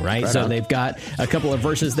long, right? So on. they've got a couple of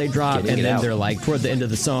verses they drop, Getting and it then out. they're like toward the end of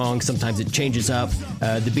the song. Sometimes it changes up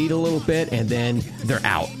the beat a little bit, and then they're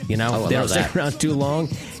out. You know, I they don't love stay that. around too long.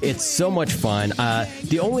 It's so much fun.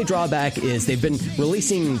 The only drawback is they've been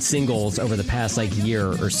releasing singles over the past like year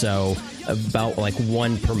or so, about like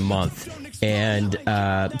one per month, and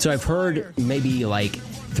so I've heard maybe like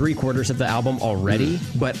 3/4 of the album already,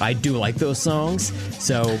 but I do like those songs,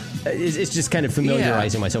 so it's just kind of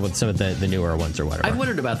familiarizing myself with some of the newer ones or whatever. I've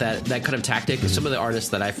wondered about that kind of tactic. Some of the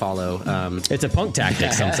artists that I follow, It's a punk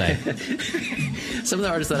tactic, some say. some of the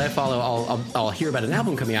artists that I follow, I'll hear about an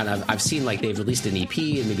album coming out, and I've seen like they've released an EP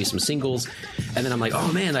and maybe some singles, and then I'm like,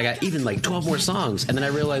 oh man, I got even like 12 more songs, and then I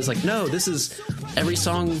realize like, no, this is every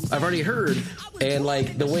song I've already heard. And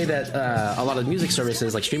like the way that a lot of music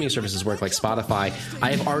services, like streaming services work, like Spotify,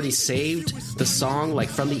 I have already saved the song like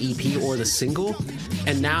from the EP or the single,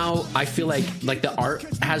 and now I feel like the art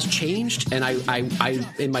has changed, and I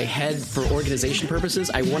in my head, for organization purposes,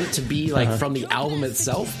 I want it to be like from the album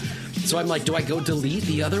itself. So I'm like, do I go delete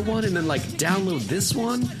the other one and then like download this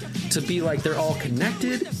one to be like they're all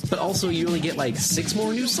connected, but also you only get like 6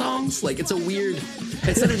 more new songs? Like it's a weird,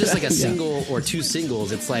 instead of just like a single or 2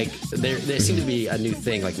 singles, it's like there seem to be a new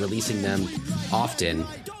thing, like releasing them often,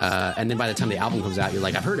 and then by the time the album comes out, you're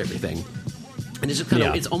like, I've heard everything, and it's just kind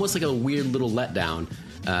of, it's almost like a weird little letdown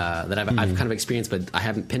that I've kind of experienced, but I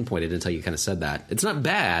haven't pinpointed until you kind of said that. It's not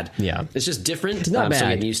bad. Yeah. It's just different. It's not bad. So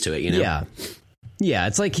getting used to it, you know? Yeah. Yeah,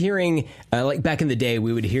 it's like hearing, like back in the day,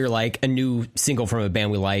 we would hear like a new single from a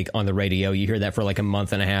band we like on the radio. You hear that for like a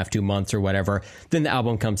month and a half, 2 months or whatever. Then the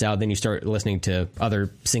album comes out. Then you start listening to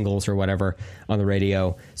other singles or whatever on the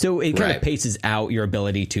radio. So it kind of paces out your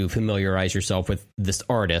ability to familiarize yourself with this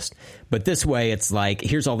artist. But this way, it's like,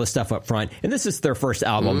 here's all the stuff up front. And this is their first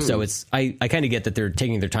album. So it's I kind of get that they're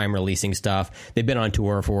taking their time releasing stuff. They've been on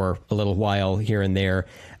tour for a little while here and there.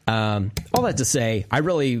 All that to say, I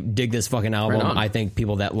really dig this fucking album. Right on. I think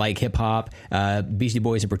people that like hip hop, Beastie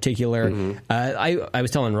Boys in particular, I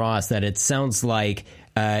was telling Ross that it sounds like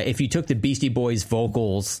if you took the Beastie Boys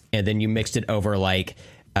vocals and then you mixed it over like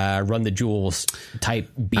Run the Jewels type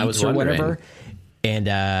beats or whatever. And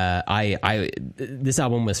this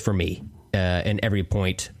album was for me. In every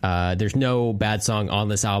point. There's no bad song on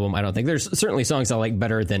this album, I don't think. There's certainly songs I like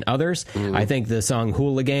better than others. I think the song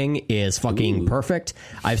Hooligang is fucking perfect.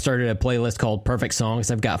 I've started a playlist called Perfect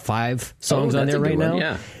Songs. I've got 5 songs on there right now.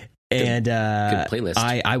 Yeah. And good playlist.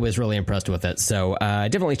 I was really impressed with it. So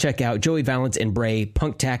definitely check out Joey Valance and Bray,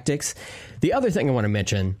 Punk Tactics. The other thing I want to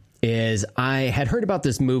mention is I had heard about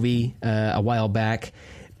this movie a while back,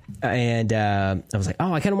 and I was like,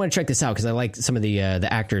 oh, I kind of want to check this out because I like some of the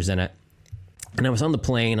actors in it. And I was on the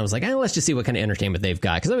plane. I was like, let's just see what kind of entertainment they've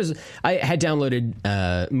got. Because I had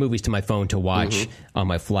downloaded movies to my phone to watch on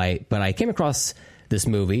my flight. But I came across this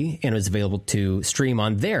movie, and it was available to stream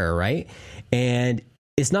on there, right? And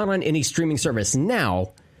it's not on any streaming service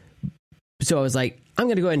now. So I was like, I'm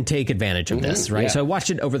going to go ahead and take advantage of this, right? Yeah. So I watched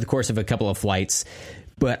it over the course of a couple of flights.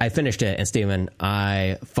 But I finished it, and Steven,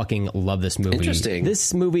 I fucking love this movie. Interesting.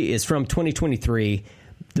 This movie is from 2023.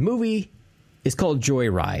 The movie is called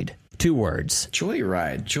Joyride. 2 words.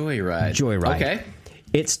 Joyride. Okay.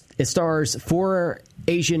 It stars 4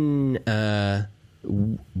 Asian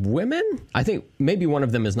women. I think maybe one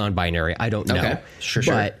of them is non-binary. I don't know. Okay. Sure.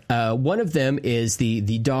 But one of them is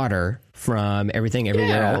the daughter from Everything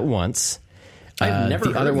Everywhere All at Once. I've never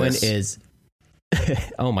heard the other of one this. is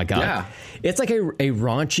oh my god. Yeah. It's like a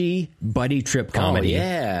raunchy buddy trip comedy. Oh,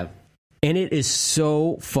 yeah. and it is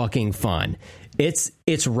so fucking fun. It's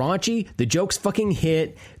raunchy. The jokes fucking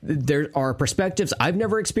hit. There are perspectives I've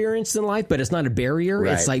never experienced in life, but it's not a barrier.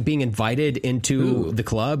 Right. It's like being invited into the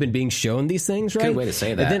club and being shown these things, right? Good way to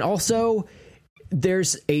say that. And then also,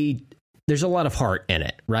 there's a lot of heart in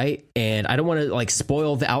it, right? And I don't want to like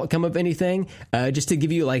spoil the outcome of anything. Just to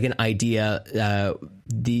give you like an idea,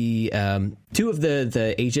 the two of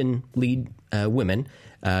the Asian lead women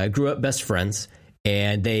grew up best friends,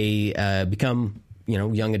 and they become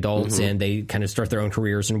young adults, and they kind of start their own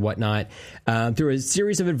careers and whatnot. Through a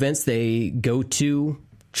series of events, they go to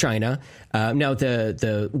China. Now,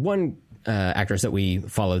 the one actress that we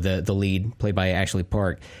follow, the lead, played by Ashley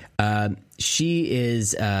Park, she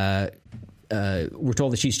is... we're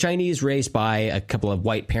told that she's Chinese, raised by a couple of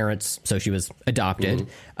white parents, so she was adopted.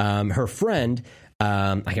 Her friend...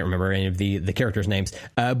 I can't remember any of the characters' names,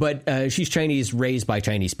 but she's Chinese, raised by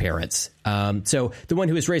Chinese parents. So the one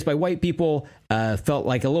who was raised by white people felt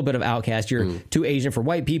like a little bit of outcast. You're too Asian for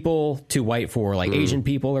white people, too white for like Asian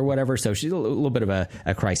people or whatever. So she's a little bit of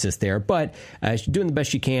a crisis there, but she's doing the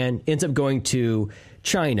best she can. Ends up going to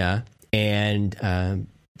China, and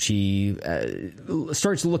she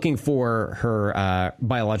starts looking for her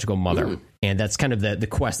biological mother. And that's kind of the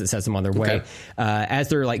quest that sets them on their way. Okay. As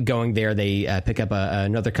they're like going there, they pick up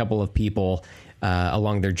another couple of people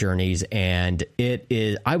along their journeys, and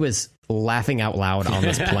I was laughing out loud on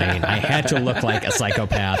this plane. I had to look like a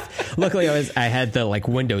psychopath. Luckily, I had the like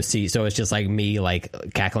window seat, so it's just like me like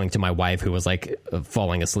cackling to my wife, who was like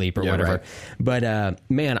falling asleep or whatever. Right. But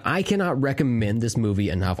man, I cannot recommend this movie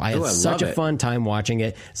enough. I had such a fun time watching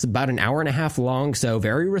it. It's about an hour and a half long, so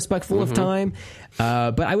very respectful of time.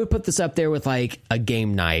 But I would put this up there with like a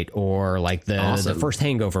game night, or like the first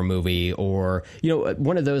Hangover movie, or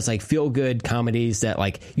one of those like feel good comedies that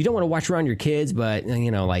like you don't want to watch around your kids, but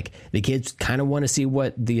like the kids kind of want to see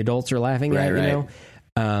what the adults are laughing at.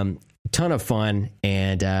 Ton of fun,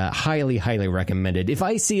 and highly recommended. If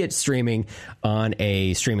I see it streaming on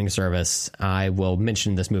a streaming service, I will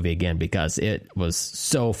mention this movie again, because it was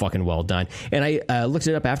so fucking well done. And I looked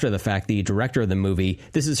it up after the fact. The director of the movie,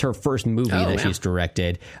 this is her first movie she's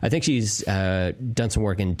directed. I think she's done some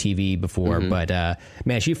work in TV before, but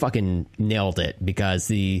man, she fucking nailed it, because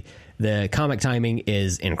the comic timing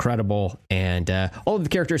is incredible, and all of the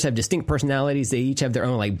characters have distinct personalities. They each have their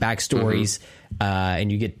own like backstories,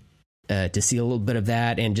 and you get to see a little bit of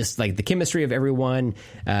that, and just like the chemistry of everyone,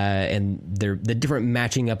 and the different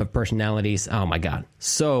matching up of personalities. Oh my god,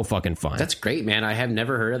 so fucking fun. That's great, man. I have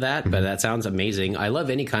never heard of that, but that sounds amazing. I love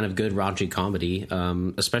any kind of good raunchy comedy,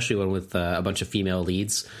 especially one with a bunch of female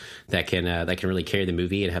leads that can really carry the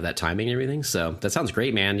movie and have that timing and everything. So that sounds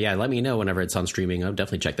great, man. Yeah, let me know whenever it's on streaming. I'll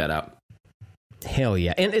definitely check that out. Hell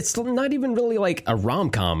yeah. And it's not even really like a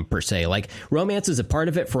rom-com per se. Like romance is a part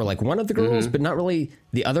of it for like one of the girls, but not really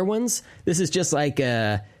the other ones. This is just like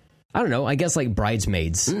I don't know, I guess like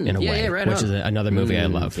Bridesmaids in a way, right which on. is another movie I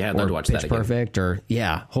love. Yeah, I'd love to watch that Pitch again. Perfect, or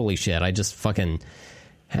holy shit, I just fucking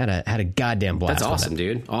had a goddamn blast. That's awesome, with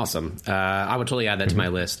it. dude. Awesome. I would totally add that to my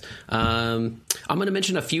list. I'm going to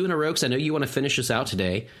mention a few in a row, because I know you want to finish this out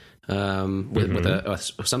today. With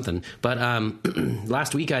something, but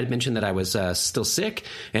last week I had mentioned that I was still sick,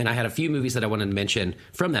 and I had a few movies that I wanted to mention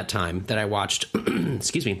from that time that I watched.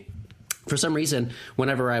 Excuse me. For some reason,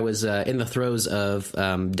 whenever I was in the throes of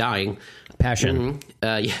dying, Passion.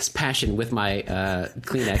 yes, passion with my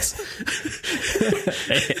Kleenex.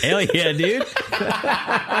 Hell yeah, dude.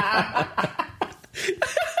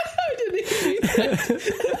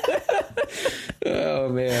 Oh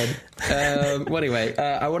man. Well, anyway,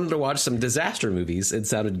 I wanted to watch some disaster movies. It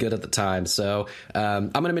sounded good at the time, so I'm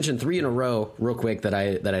going to mention 3 in a row real quick that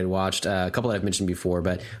I watched. A couple that I've mentioned before,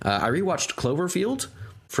 but I rewatched Cloverfield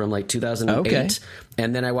from like 2008. Okay.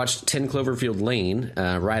 And then I watched 10 Cloverfield Lane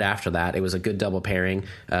right after that. It was a good double pairing.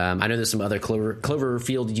 I know there's some other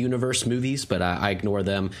Cloverfield universe movies, but I ignore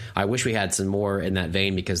them. I wish we had some more in that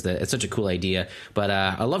vein, because it's such a cool idea. But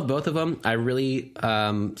I love both of them. I really,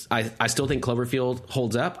 I still think Cloverfield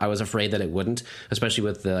holds up. I was afraid that it wouldn't, especially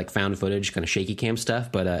with the like found footage, kind of shaky cam stuff.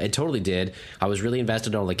 But it totally did. I was really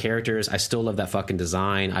invested in all the characters. I still love that fucking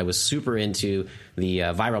design. I was super into the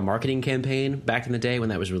viral marketing campaign back in the day when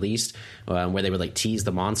that was released, where they would like tease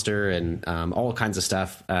the monster and all kinds of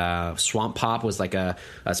stuff. Swamp Pop was like a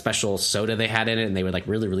special soda they had in it, and they would like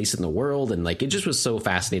really release it in the world, and like it just was so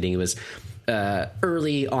fascinating. It was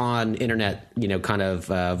early on internet, kind of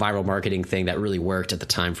viral marketing thing that really worked at the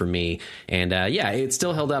time for me. And yeah, it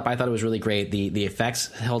still held up. I thought it was really great. The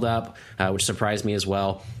effects held up, which surprised me as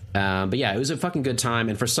well. But yeah, it was a fucking good time.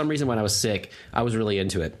 And for some reason, when I was sick, I was really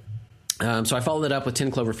into it. So I followed it up with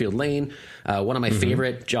 10 Cloverfield Lane, one of my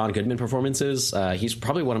favorite John Goodman performances. He's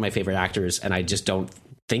probably one of my favorite actors, and I just don't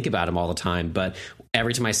think about him all the time. But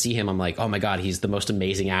every time I see him, I'm like, oh my God, he's the most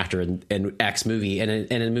amazing actor in X movie and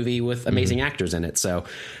in a movie with amazing actors in it. So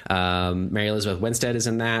Mary Elizabeth Winstead is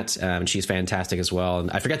in that. And she's fantastic as well. And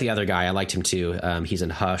I forget the other guy. I liked him too. He's in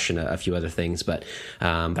Hush and a few other things, but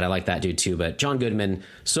I like that dude too. But John Goodman,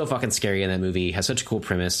 so fucking scary in that movie, has such a cool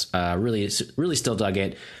premise. Really still dug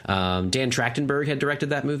it. Dan Trachtenberg had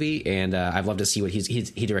directed that movie, and I've loved to see what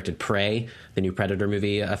he directed Prey, the new Predator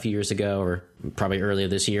movie a few years ago, or probably earlier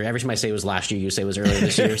this year. Every time I say it was last year, you say it was earlier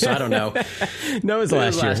this year, so I don't know. No, it was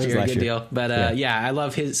last year. Good deal. But yeah, I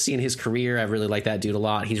love seeing his career. I really like that dude a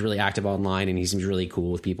lot. He's really active online, and he seems really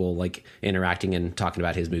cool with people, like interacting and talking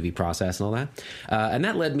about his movie process and all that. And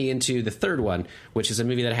that led me into the third one, which is a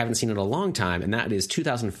movie that I haven't seen in a long time, and that is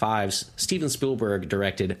 2005's Steven Spielberg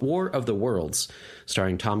directed War of the Worlds,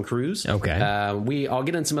 starring Tom Cruise. Okay. I'll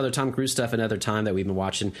get into some other Tom Cruise stuff another time that we've been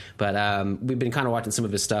watching, but we've been kind of watching some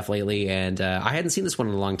of his stuff lately, and I hadn't seen this one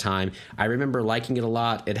in a long time. I remember liking it a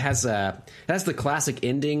lot. It has the classic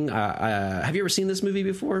ending. Have you ever seen this movie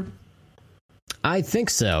before? I think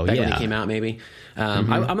so. Back when it came out, maybe. I'm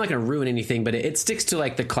not going to ruin anything, but it sticks to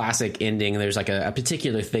like the classic ending. There's like a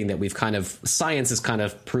particular thing that science has kind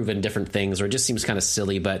of proven different things, or it just seems kind of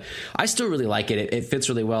silly, but I still really like it. It fits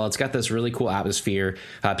really well. It's got this really cool atmosphere.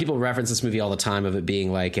 People reference this movie all the time of it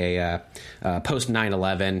being like a post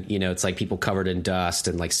 9/11. You know, it's like people covered in dust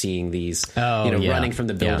and like seeing these, running from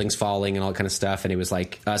the buildings falling and all that kind of stuff. And it was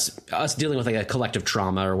like us dealing with like a collective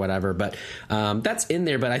trauma or whatever. But that's in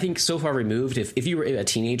there. But I think so far removed, if you were a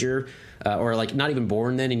teenager, or like not even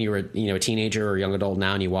born then, and you were a teenager or a young adult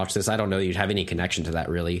now, and you watch this, I don't know that you'd have any connection to that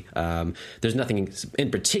really. There's nothing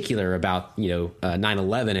in particular about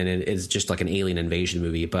 9/11, and it is just like an alien invasion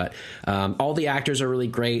movie. But all the actors are really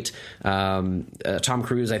great. Tom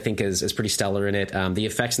Cruise, I think, is pretty stellar in it. The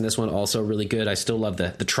effects in this one also really good. I still love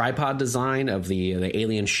the tripod design of the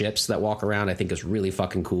alien ships that walk around. I think is really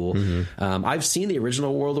fucking cool. I've seen the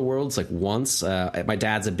original World of Worlds like once. My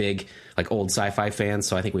dad's a big like old sci-fi fan,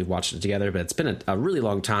 so I think we've watched it together, but it's been a really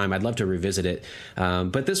long time. I'd love to revisit it,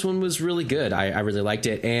 but this one was really good. I really liked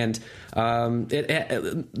it, and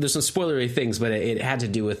there's some spoilery things, but it had to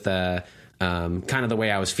do with kind of the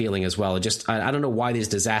way I was feeling as well. I don't know why these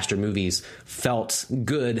disaster movies felt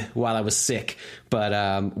good while I was sick,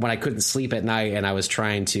 but when I couldn't sleep at night and I was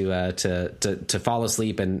trying to fall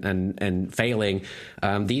asleep and failing,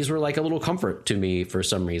 these were like a little comfort to me for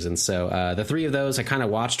some reason. So the three of those I kind of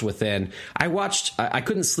watched within. I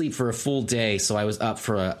couldn't sleep for a full day, so I was up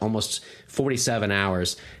for almost 47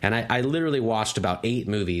 hours, and I literally watched about 8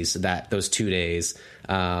 movies those 2 days,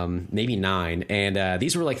 maybe 9, and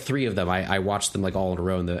these were like 3 of them. I watched them like all in a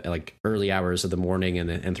row in the like early hours of the morning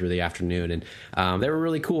and through the afternoon, and they were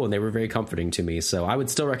really cool, and they were very comforting to me. So I would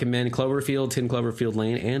still recommend Cloverfield, 10 Cloverfield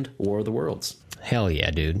Lane, and War of the Worlds. Hell yeah,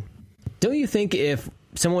 dude. Don't you think if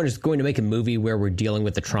someone is going to make a movie where we're dealing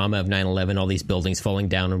with the trauma of 9/11, all these buildings falling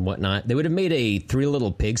down and whatnot, they would have made a Three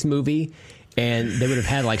Little Pigs movie, and they would have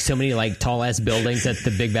had like so many like tall ass buildings that the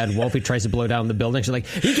big bad wolf, he tries to blow down the buildings. She's like,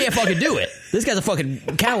 he can't fucking do it. This guy's a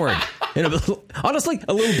fucking coward. And honestly,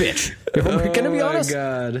 a little bitch. If we're gonna be honest. Oh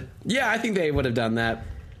my God. Yeah, I think they would have done that.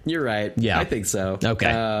 You're right. Yeah, I think so.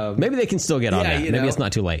 Okay. Maybe they can still get on that. Maybe it's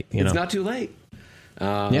not too late. It's not too late.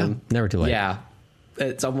 Yeah, never too late. Yeah,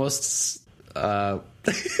 it's almost. I'm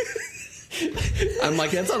like,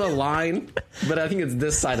 that's on a line, but I think it's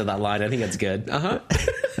this side of that line. I think it's good.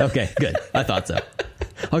 Okay, good. I thought so.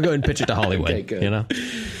 I'll go ahead and pitch it to Hollywood. Okay, good.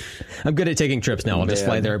 I'm good at taking trips now. I'll just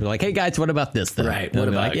fly there and be like, hey guys, what about this then? Right. What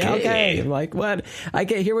about yeah, okay. I'm like, what? I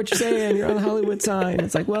can't hear what you're saying. You're on the Hollywood sign.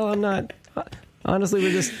 It's like, well, I'm not. Honestly, we're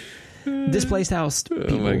just displaced house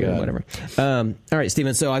people, oh my God. Whatever. All right,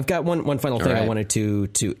 Steven. So I've got one final thing I wanted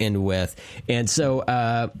to end with. And so,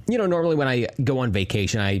 normally when I go on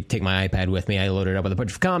vacation, I take my iPad with me. I load it up with a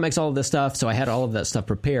bunch of comics, all of this stuff. So I had all of that stuff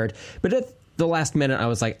prepared. But at the last minute, I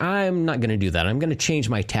was like, I'm not going to do that. I'm going to change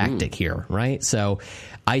my tactic here, right? So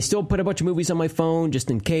I still put a bunch of movies on my phone just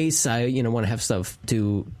in case I, want to have stuff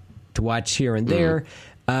to watch here and there.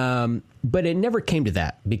 But it never came to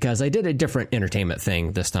that because I did a different entertainment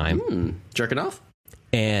thing this time. Jerking off?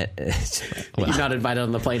 And well, you're not invited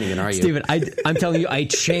on the plane again, are you? Steven, I'm telling you, I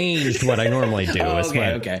changed what I normally do.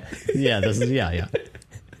 Okay. Yeah, yeah.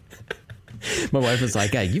 My wife was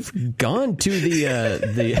like, you've gone to the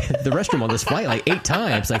restroom on this flight like 8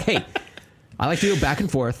 times. Like, hey, I like to go back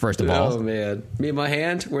and forth, first of all. Oh, man. Me and my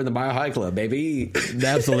hand, we're in the Mile High Club, baby.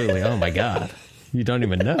 Absolutely. Oh, my God. You don't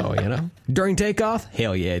even know, During takeoff?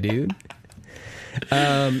 Hell yeah, dude.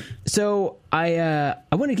 So I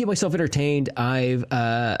want to keep myself entertained.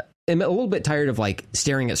 Am a little bit tired of like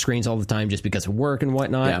staring at screens all the time just because of work and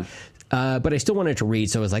whatnot. Yeah. But I still wanted to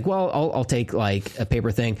read, so I was like, well, I'll take like a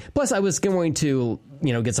paper thing. Plus, I was going to,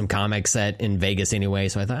 get some comics in Vegas anyway,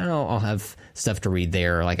 so I thought I'll have stuff to read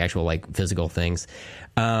there, like actual like physical things.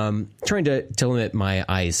 Trying to limit my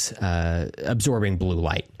eyes absorbing blue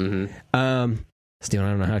light. Mm-hmm. Steven, I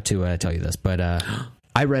don't know how to tell you this, but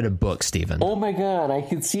I read a book, Steven. Oh my God, I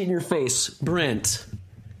can see it in your face, Brent.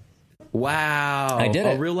 Wow, I did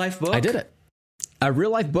it. A real life book. I did it. A real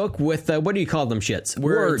life book with what do you call them shits?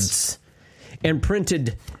 Words. And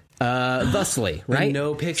printed thusly, right? And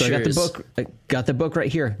no pictures. So I got the book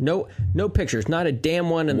right here. No pictures. Not a damn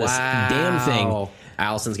one in this damn thing.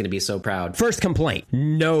 Allison's going to be so proud. First complaint.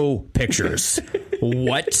 No pictures.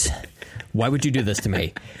 What? Why would you do this to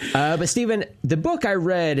me? But Steven, the book I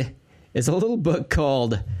read is a little book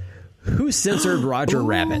called Who Censored Roger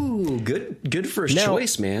Rabbit? Ooh, good first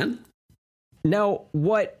choice, man. Now,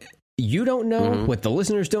 what you don't know, what the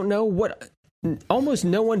listeners don't know, what almost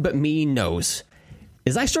no one but me knows,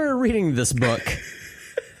 is I started reading this book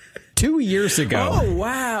 2 years ago. Oh,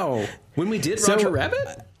 wow. When we did Roger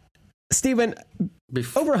Rabbit? Stephen,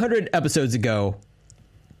 over 100 episodes ago,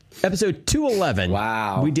 episode 211,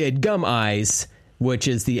 wow, we did Gum Eyes, which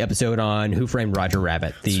is the episode on Who Framed Roger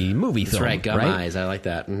Rabbit, the movie film. That's right, Gum Eyes. I like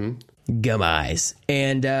that. Mm-hmm. Gum Eyes.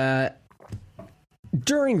 And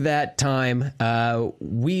during that time,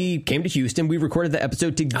 we came to Houston. We recorded the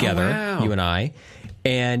episode together, you and I.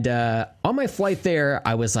 And on my flight there,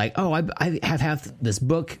 I was like, I have this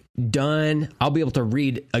book done. I'll be able to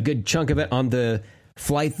read a good chunk of it on the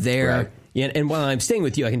flight there. Right. And while I'm staying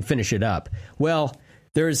with you, I can finish it up. Well,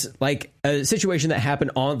 there's like a situation that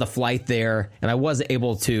happened on the flight there, and I wasn't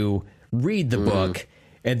able to read the book.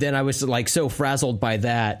 And then I was like so frazzled by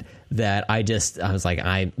that I was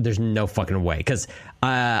like, there's no fucking way. Because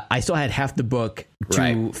I still had half the book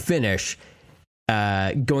to finish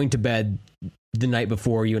going to bed the night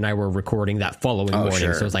before you and I were recording that following morning.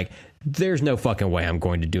 Sure. So it's like, there's no fucking way I'm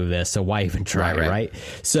going to do this. So why even try, right?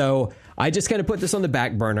 So I just kind of put this on the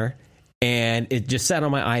back burner, and it just sat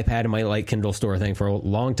on my iPad and my like Kindle store thing for a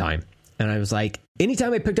long time. And I was like,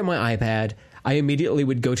 anytime I picked up my iPad, I immediately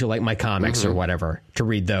would go to like my comics or whatever to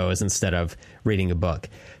read those instead of reading a book.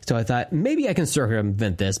 So I thought maybe I can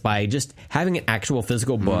circumvent this by just having an actual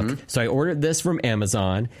physical book. So I ordered this from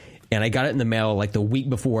Amazon, and I got it in the mail like the week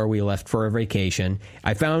before we left for a vacation.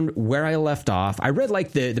 I found where I left off. I read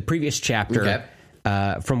like the previous chapter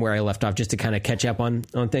from where I left off just to kind of catch up on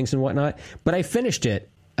things and whatnot. But I finished it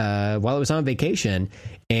while I was on vacation,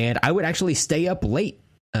 and I would actually stay up late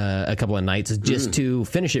a couple of nights just to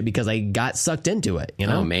finish it because I got sucked into it.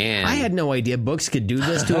 Oh, man. I had no idea books could do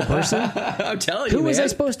this to a person. I'm telling you, Who was I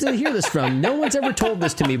supposed to hear this from? No one's ever told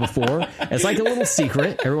this to me before. It's like a little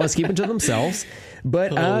secret. Everyone's keeping to themselves.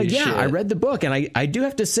 But shit. I read the book, and I do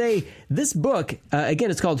have to say, this book, again,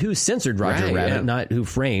 it's called Who Censored Roger Rabbit, not Who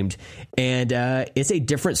Framed. And it's a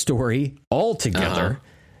different story altogether.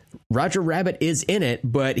 Roger Rabbit is in it,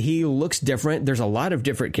 but he looks different. There's a lot of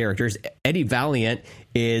different characters. Eddie Valiant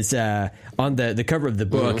is on the cover of the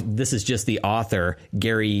book. This is just the author,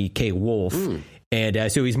 Gary K. Wolfe.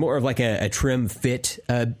 And so he's more of like a trim fit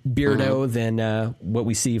beardo than what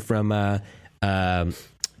we see from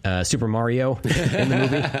Super Mario in the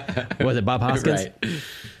movie. Was it Bob Hoskins? Right.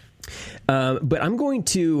 But I'm going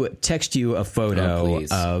to text you a photo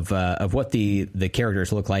of what the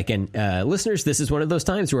characters look like. And listeners, this is one of those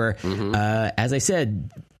times where, as I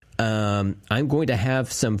said, I'm going to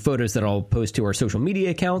have some photos that I'll post to our social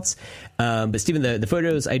media accounts. But Stephen, the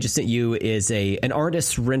photos I just sent you is an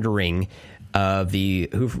artist's rendering of the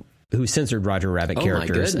Who Censored Roger Rabbit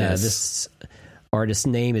characters. This artist's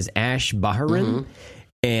name is Ash Baharin.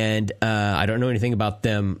 And I don't know anything about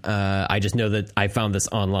them. I just know that I found this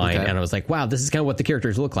online, and I was like, wow, this is kind of what the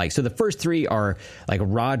characters look like. So the first three are like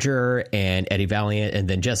Roger and Eddie Valiant and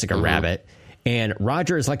then Jessica Rabbit. And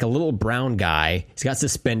Roger is like a little brown guy. He's got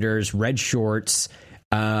suspenders, red shorts,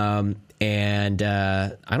 and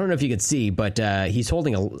I don't know if you could see, but he's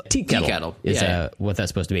holding a tea kettle. Is what that's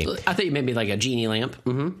supposed to be. I thought you meant like a genie lamp.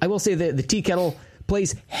 I will say that the tea kettle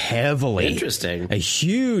plays heavily. Interesting. A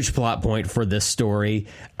huge plot point for this story.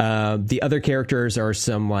 The other characters are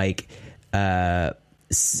some like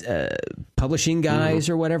publishing guys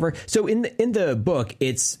or whatever. So in the book,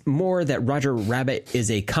 it's more that Roger Rabbit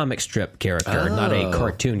is a comic strip character, not a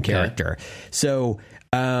cartoon character. So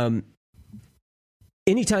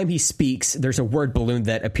anytime he speaks, there's a word balloon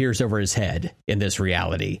that appears over his head in this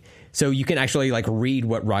reality. So you can actually like read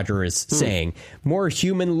what Roger is saying. More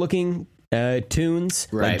human looking tunes,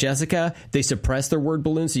 Right. like Jessica. They suppress their word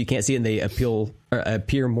balloons so you can't see it, and they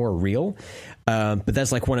appear more real. But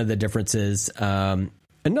that's like one of the differences.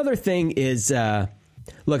 Another thing is,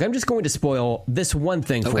 look, I'm just going to spoil this one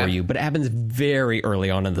thing for you, but it happens very early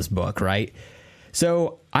on in this book, right?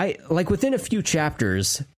 So within a few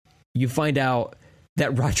chapters, you find out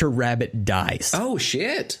that Roger Rabbit dies. Oh,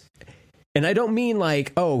 shit. And I don't mean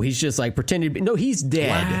like, oh, he's just like pretending to be. No, he's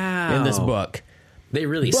dead in this book. They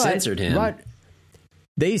really censored him.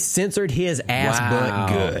 They censored his ass, but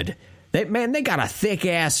good. They got a thick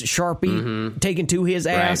ass Sharpie taken to his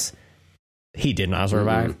ass. Right. He did not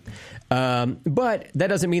survive. But that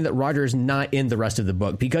doesn't mean that Roger's not in the rest of the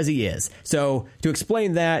book, because he is. So to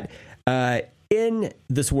explain that, in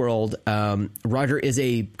this world, Roger is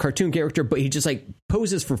a cartoon character, but he just like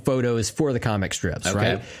poses for photos for the comic strips,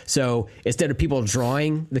 right? So instead of people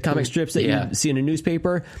drawing the comic strips that you see in a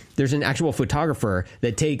newspaper, there's an actual photographer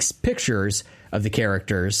that takes pictures of the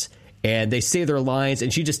characters, and they say their lines,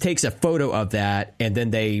 and she just takes a photo of that, and then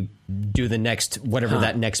they do the next, whatever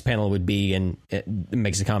that next panel would be, and it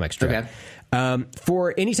makes a comic strip.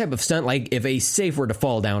 For any type of stunt, like if a safe were to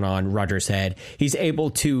fall down on Roger's head, he's able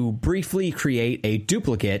to briefly create a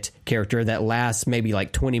duplicate character that lasts maybe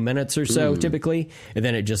like 20 minutes or so, typically, and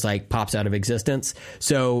then it just like pops out of existence.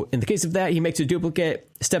 So in the case of that, he makes a duplicate,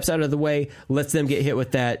 steps out of the way, lets them get hit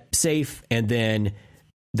with that safe, and then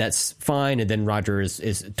that's fine, and then Roger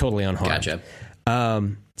is totally unharmed.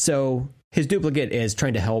 Gotcha. So his duplicate is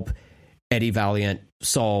trying to help Eddie Valiant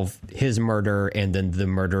solve his murder, and then the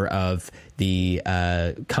murder of the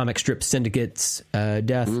comic strip syndicate's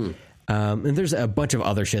death. And there's a bunch of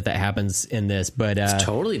other shit that happens in this, but it's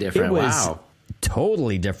totally different. It was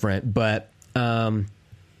totally different, but I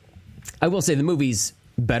will say the movie's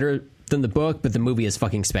better than the book, but the movie is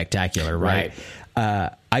fucking spectacular, right?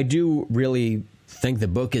 I do really think the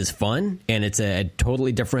book is fun, and it's a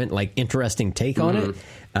totally different, like, interesting take on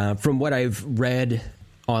it. From what I've read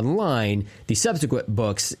online, the subsequent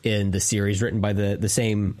books in the series written by the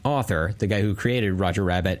same author, the guy who created Roger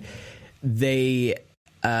Rabbit, they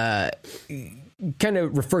kind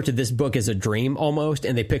of refer to this book as a dream almost,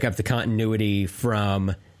 and they pick up the continuity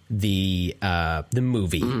from the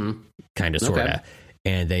movie, kind of, sort of,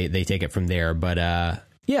 and they take it from there. But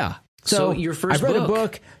yeah, so your first I read book. a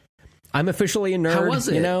book. I'm officially a nerd. How was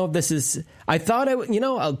it? You know,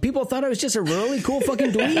 people thought I was just a really cool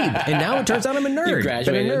fucking dweeb, and now it turns out I'm a nerd. You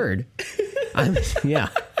graduated. Yeah.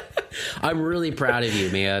 I'm really proud of you,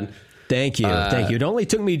 man. Thank you. It only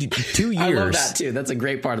took me 2 years. I love that too. That's a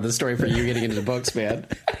great part of the story for you getting into the books, man.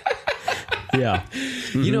 Yeah.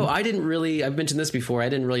 You know, I've mentioned this before, I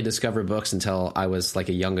didn't really discover books until I was like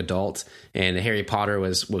a young adult, and Harry Potter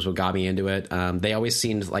was what got me into it. They always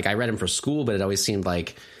seemed like, I read them for school, but it always seemed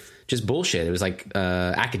like just bullshit. It was like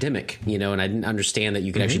academic, you know, and I didn't understand that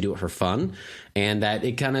you could actually do it for fun, and that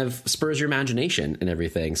it kind of spurs your imagination and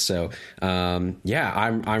everything. So,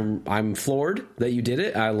 I'm floored that you did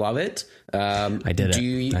it. I love it. I did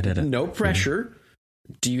it. No pressure.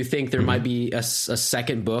 Do you think there might be a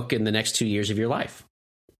second book in the next 2 years of your life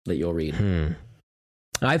that you'll read?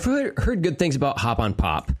 I've heard good things about Hop on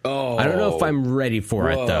Pop. Oh, I don't know if I'm ready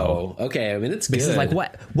for it though. Okay, I mean, it's because good. It's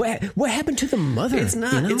like what happened to the mother? It's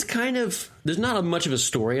not. You know? It's kind of. There's not much of a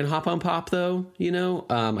story in Hop on Pop though. You know,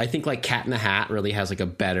 I think like Cat in the Hat really has like a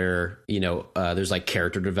better. You know, there's like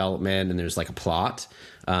character development and there's like a plot.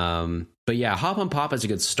 But yeah, Hop on Pop is a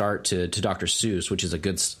good start to Dr. Seuss, which is a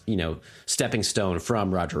good, you know, stepping stone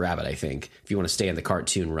from Roger Rabbit, I think, if you want to stay in the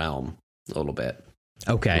cartoon realm a little bit.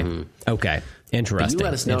 Okay. Okay. Interesting. But you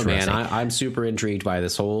let us know, man. I'm super intrigued by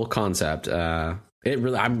this whole concept. That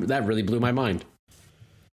really blew my mind.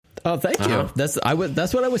 Oh, thank you. That's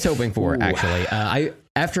what I was hoping for. Ooh. Actually,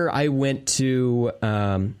 after I read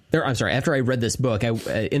this book,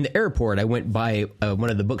 in the airport, I went by one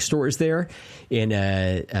of the bookstores there in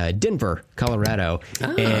Denver, Colorado,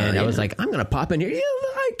 and I was like, I'm gonna pop in here. Yeah,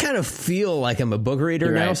 I kind of feel like I'm a book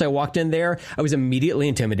reader now. So I walked in there. I was immediately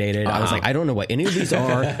intimidated. I was like, I don't know what any of these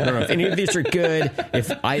are. I don't know if any of these are good.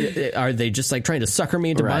 Are they just like trying to sucker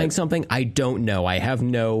me into buying something? I don't know. I have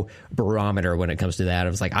no barometer when it comes to that. I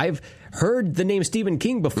was like, I've heard the name Stephen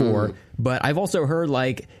King before, but I've also heard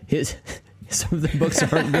like some of the books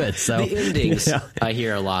aren't good. So the endings I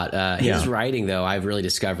hear a lot. His writing though, I've really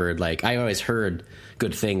discovered, like, I always heard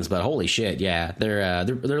good things, but holy shit, yeah, they're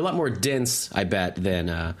a lot more dense, I bet,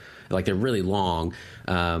 than like they're really long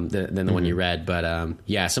than the one you read. But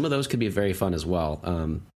yeah, some of those could be very fun as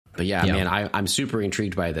well. But yeah, man, I'm super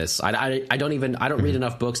intrigued by this. I don't read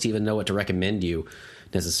enough books to even know what to recommend you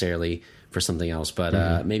necessarily. for something else.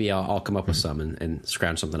 But maybe I'll come up with some and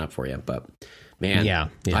scrounge something up for you. But man,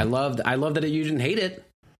 I love that you didn't hate it.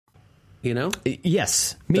 You know?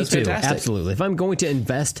 Yes, me That's too. fantastic. Absolutely. If I'm going to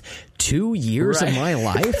invest 2 years of my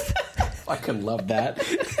life, I could love that.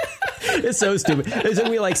 it's so stupid. It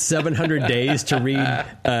took me like 700 days to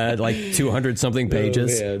read like 200 something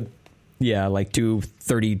pages. Oh, man. Yeah, like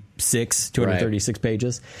 236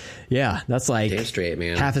 pages. Yeah, that's like Damn straight,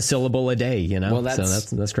 man. half a syllable a day, you know? Well, that's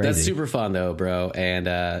crazy. That's super fun though, bro. And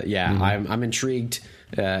I'm intrigued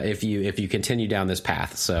if you continue down this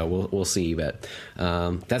path. So we'll see. But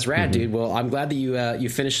that's rad, dude. Well, I'm glad that you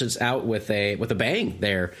finished this out with a bang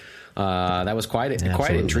there. That was quite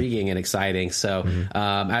intriguing and exciting. So,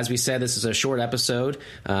 as we said, this is a short episode,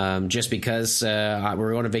 just because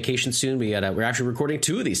we're on a vacation soon. We're actually recording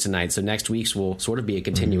 2 of these tonight. So next week's will sort of be a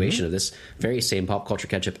continuation of this very same Pop Culture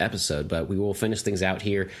Catch-Up episode. But we will finish things out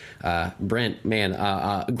here. Brent, man,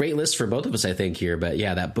 a great list for both of us, I think, here. But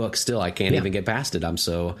yeah, that book still, I can't even get past it. I'm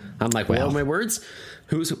like, what are my words?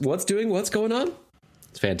 What's going on?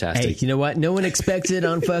 It's fantastic. Hey, you know what? No one expected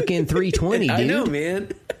on fucking 320, dude. I know,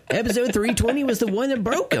 man. Episode 320 was the one that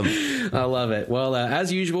broke him. I love it. Well,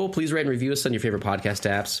 as usual, please rate and review us on your favorite podcast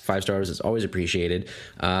apps. 5 stars is always appreciated.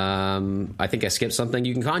 I think I skipped something.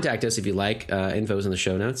 You can contact us if you like. Info's in the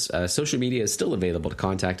show notes. Social media is still available to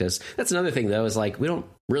contact us. That's another thing, though, is like we don't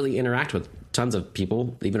really interact with tons of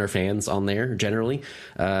people, even our fans on there generally.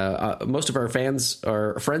 Most of our fans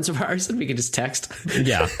are friends of ours, and we can just text.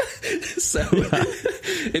 Yeah. So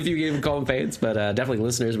if you can even call them fans, but definitely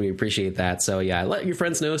listeners, we appreciate that. So yeah, let your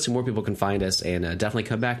friends know so more people can find us, and definitely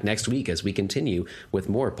come back next week as we continue with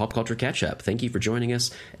more Pop Culture Catch Up. Thank you for joining us,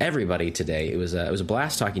 everybody, today. It was a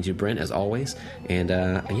blast talking to you, Brent, as always. And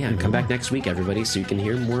come back next week, everybody, so you can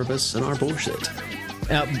hear more of us and our bullshit.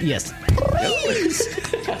 Yes.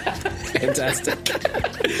 Fantastic.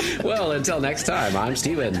 Well, until next time, I'm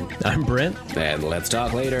Steven. I'm Brent. And let's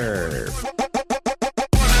talk later.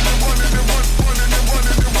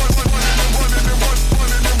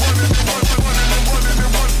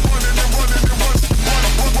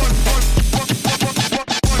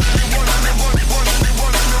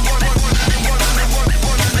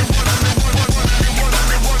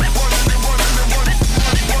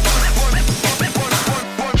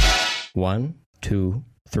 One, two,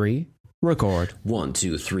 three, record. 1,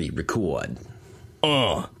 2, 3, record.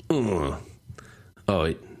 Where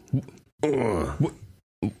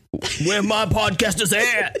my podcast is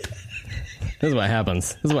at. This is what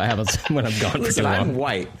happens. When I'm gone for too long. I'm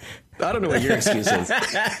white. I don't know what your excuse is.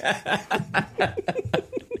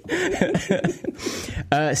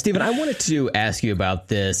 Steven, I wanted to ask you about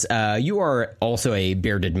this. You are also a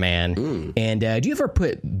bearded man. And do you ever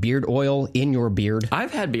put beard oil in your beard?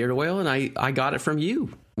 I've had beard oil, and I got it from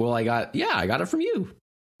you. Well, I got it from you.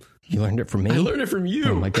 You learned it from me? I learned it from you.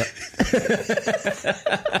 Oh, my God.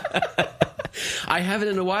 I haven't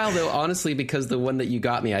in a while, though, honestly, because the one that you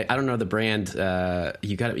got me, I don't know the brand.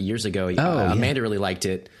 You got it years ago. Amanda really liked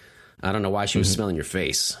it. I don't know why she was smelling your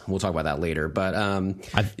face. We'll talk about that later. But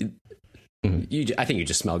I think you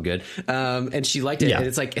just smell good. And she liked it. Yeah. And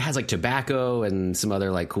it's like, it has like tobacco and some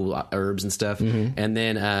other like cool herbs and stuff. And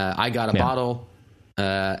then I got a bottle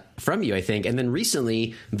from you, I think. And then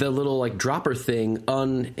recently the little like dropper thing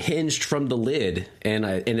unhinged from the lid, and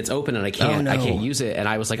it's open, and I can't use it. And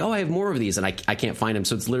I was like, I have more of these, and I can't find them.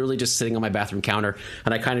 So it's literally just sitting on my bathroom counter,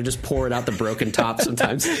 and I kind of just pour it out the broken top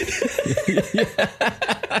sometimes.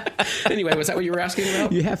 Anyway, was that what you were asking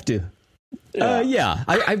about? You have to. Yeah.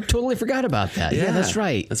 I totally forgot about that. Yeah, that's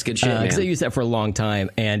right. That's good shit, man. Because I used that for a long time,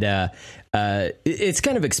 and it's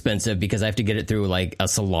kind of expensive because I have to get it through like a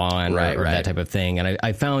salon or that type of thing. And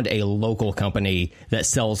I found a local company that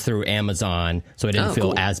sells through Amazon, so I didn't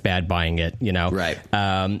feel as bad buying it, you know? Right.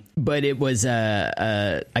 But it was,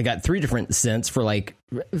 I got 3 different scents for like,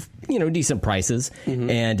 decent prices.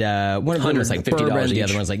 And one of them was like bourbon, the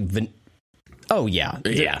other one's like oh, yeah.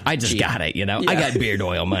 Yeah. I just got it, I got beard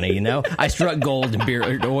oil money, I struck gold in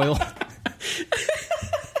beard oil.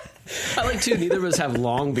 I like too. Neither of us have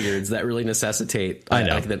long beards that really necessitate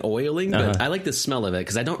like that oiling, but I like the smell of it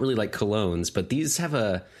because I don't really like colognes. But these have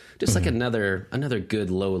like another good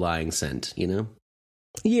low lying scent,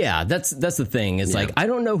 Yeah, that's the thing. It's like I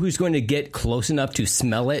don't know who's going to get close enough to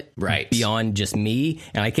smell it beyond just me,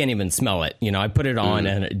 and I can't even smell it. I put it on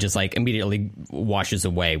and it just like immediately washes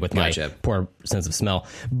away with my poor sense of smell.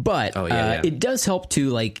 But it does help to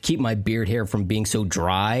like keep my beard hair from being so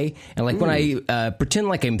dry. And like when I pretend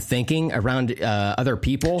like I'm thinking around other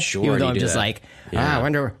people, even though I'm just like, I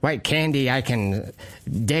wonder what candy I can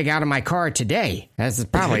dig out of my car today. That's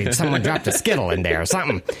probably someone dropped a Skittle in there or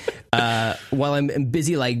something. While I'm busy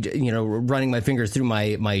busy, like, running my fingers through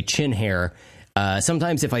my chin hair,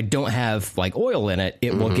 sometimes if I don't have like oil in it,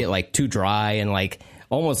 it will get like too dry and like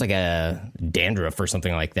almost like a dandruff or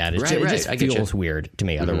something like that. It just feels weird to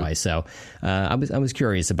me otherwise. So I was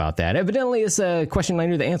curious about that. Evidently, it's a question I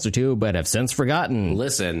knew the answer to, but have since forgotten.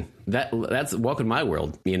 Listen, that's welcome to my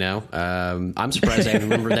world. I'm surprised I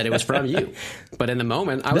remember that it was from you. But in the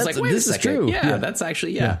moment, I was like, "Wait, this is true." Yeah, that's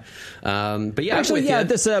actually but yeah, actually,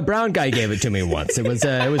 this brown guy gave it to me once. It was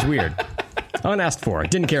weird. Unasked for.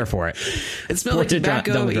 Didn't care for it. It smelled like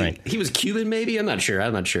tobacco. He was Cuban, maybe. I'm not sure.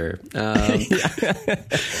 No, wait.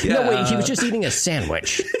 He was just eating a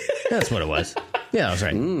sandwich. That's what it was. Yeah, that's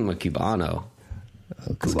right. A Cubano.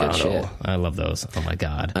 Cubano. I love those. Oh my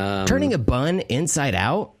god. Turning a bun inside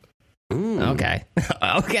out. Okay.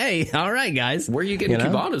 Okay. All right, guys. Where are you getting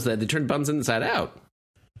Cubanos that they turn buns inside out?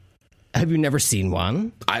 Have you never seen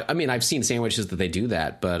one? I mean, I've seen sandwiches that they do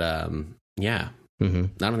that, but yeah.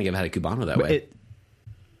 Mm-hmm. I don't think I've had a Cubano that way.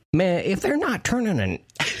 Man, if they're not turning an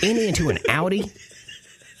innie into an outie,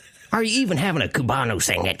 are you even having a Cubano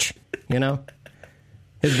sandwich?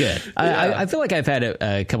 It's good. Yeah. I feel like I've had it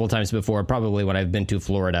a couple times before, probably when I've been to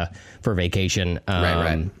Florida for vacation.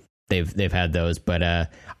 Right. They've had those, but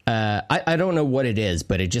I don't know what it is,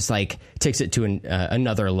 but it just like takes it to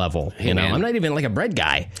another level. Hey, man. I'm not even like a bread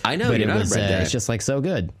guy. I know, but you're not a bread guy. It's just like so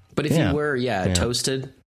good. But if you were,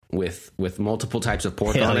 toasted with multiple types of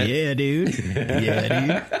pork on it. Yeah, dude.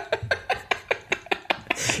 Yeah,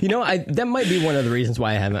 dude. That might be one of the reasons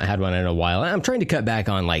why I haven't had one in a while. I'm trying to cut back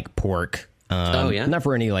on like pork. Not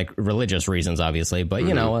for any like religious reasons, obviously, but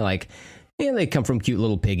they come from cute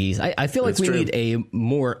little piggies. I feel like we need a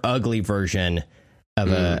more ugly version of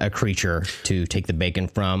a creature to take the bacon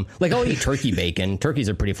from. Like, I'll eat turkey bacon. Turkeys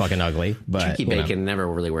are pretty fucking ugly, but turkey bacon never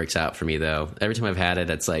really works out for me though. Every time I've had it,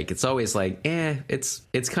 it's always like, it's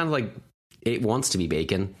kind of like it wants to be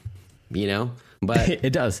bacon, but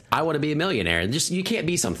it does. I want to be a millionaire. You can't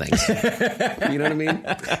be some things. You know what I mean?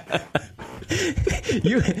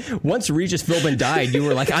 Once Regis Philbin died, you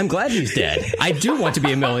were like, I'm glad he's dead. I do want to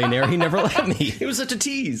be a millionaire. He never let me. It was such a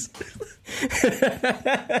tease.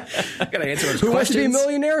 Gotta answer those Who questions. wants to be a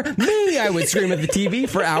millionaire? Me! I would scream at the TV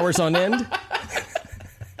for hours on end.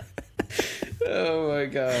 Oh my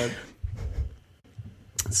god.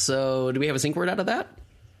 So, do we have a sync word out of that?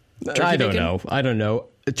 I don't know.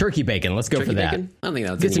 Turkey bacon. Let's go turkey for that. Bacon? I don't think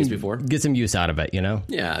that's been used before. Get some use out of it, Yeah,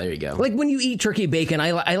 there you go. Like when you eat turkey bacon,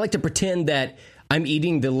 I like to pretend that I'm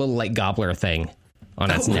eating the little like gobbler thing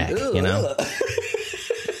on its neck,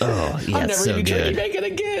 Oh, yeah, I'm never so eating good. turkey bacon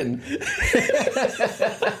again.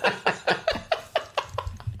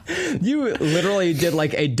 You literally did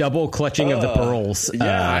like a double clutching of the pearls.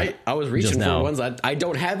 Yeah, I was reaching for ones I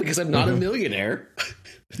don't have because I'm not a millionaire.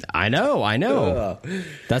 I know.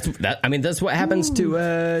 That's what happens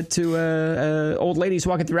to old ladies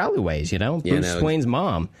walking through alleyways. Bruce Wayne's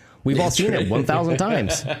mom. We've all seen it 1,000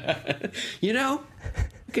 times.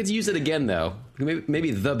 Could use it again though.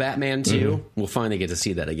 Maybe the Batman 2. We'll finally get to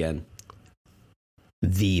see that again.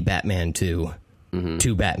 The Batman 2.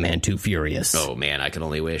 2 Batman 2 Furious. Oh man, I can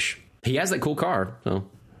only wish. He has that cool car. So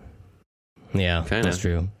yeah, that's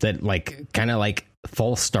true. That kind of like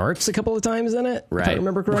false starts a couple of times in it, right? If I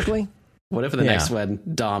remember correctly. What if in the next one,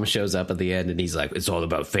 Dom shows up at the end and he's like, "It's all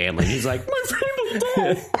about family." And he's like, "My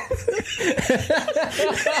family."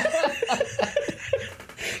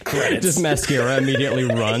 Credits. Just mascara immediately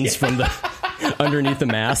runs from the underneath the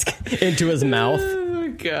mask into his mouth. Oh my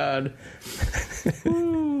god.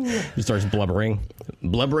 He starts blubbering.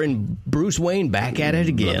 Bruce Wayne back at it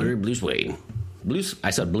again. Blubbering Bruce Wayne. I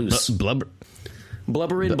said blues.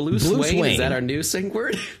 Blubbering Bruce Wayne. Is that our new sync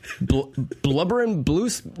word? Blubbering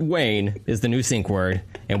Bruce Wayne is the new sync word.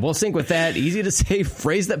 And we'll sync with that. Easy to say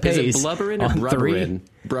phrase that pays. Is it blubbering or brubberin?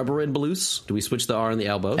 Brubberin blues? Do we switch the R and the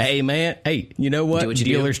elbows? Hey, man. Hey, you know what?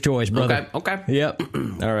 Dealer's choice, brother. Okay. Yep.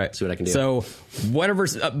 All right. See what I can do. So, whatever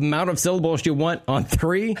amount of syllables you want on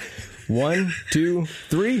 3. 1, 2,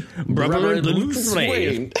 3. Brubberin Bruce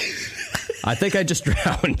Wayne. I think I just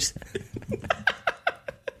drowned.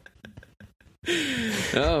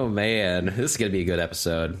 Oh man, this is gonna be a good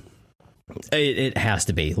episode. It has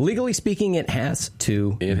to be. Legally speaking, it has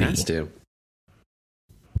to. It has to.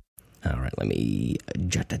 All right, let me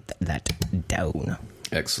jot that down.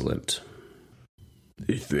 Excellent.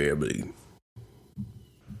 It's family.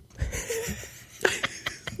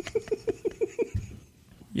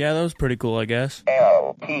 Yeah, that was pretty cool, I guess.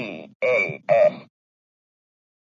 LP.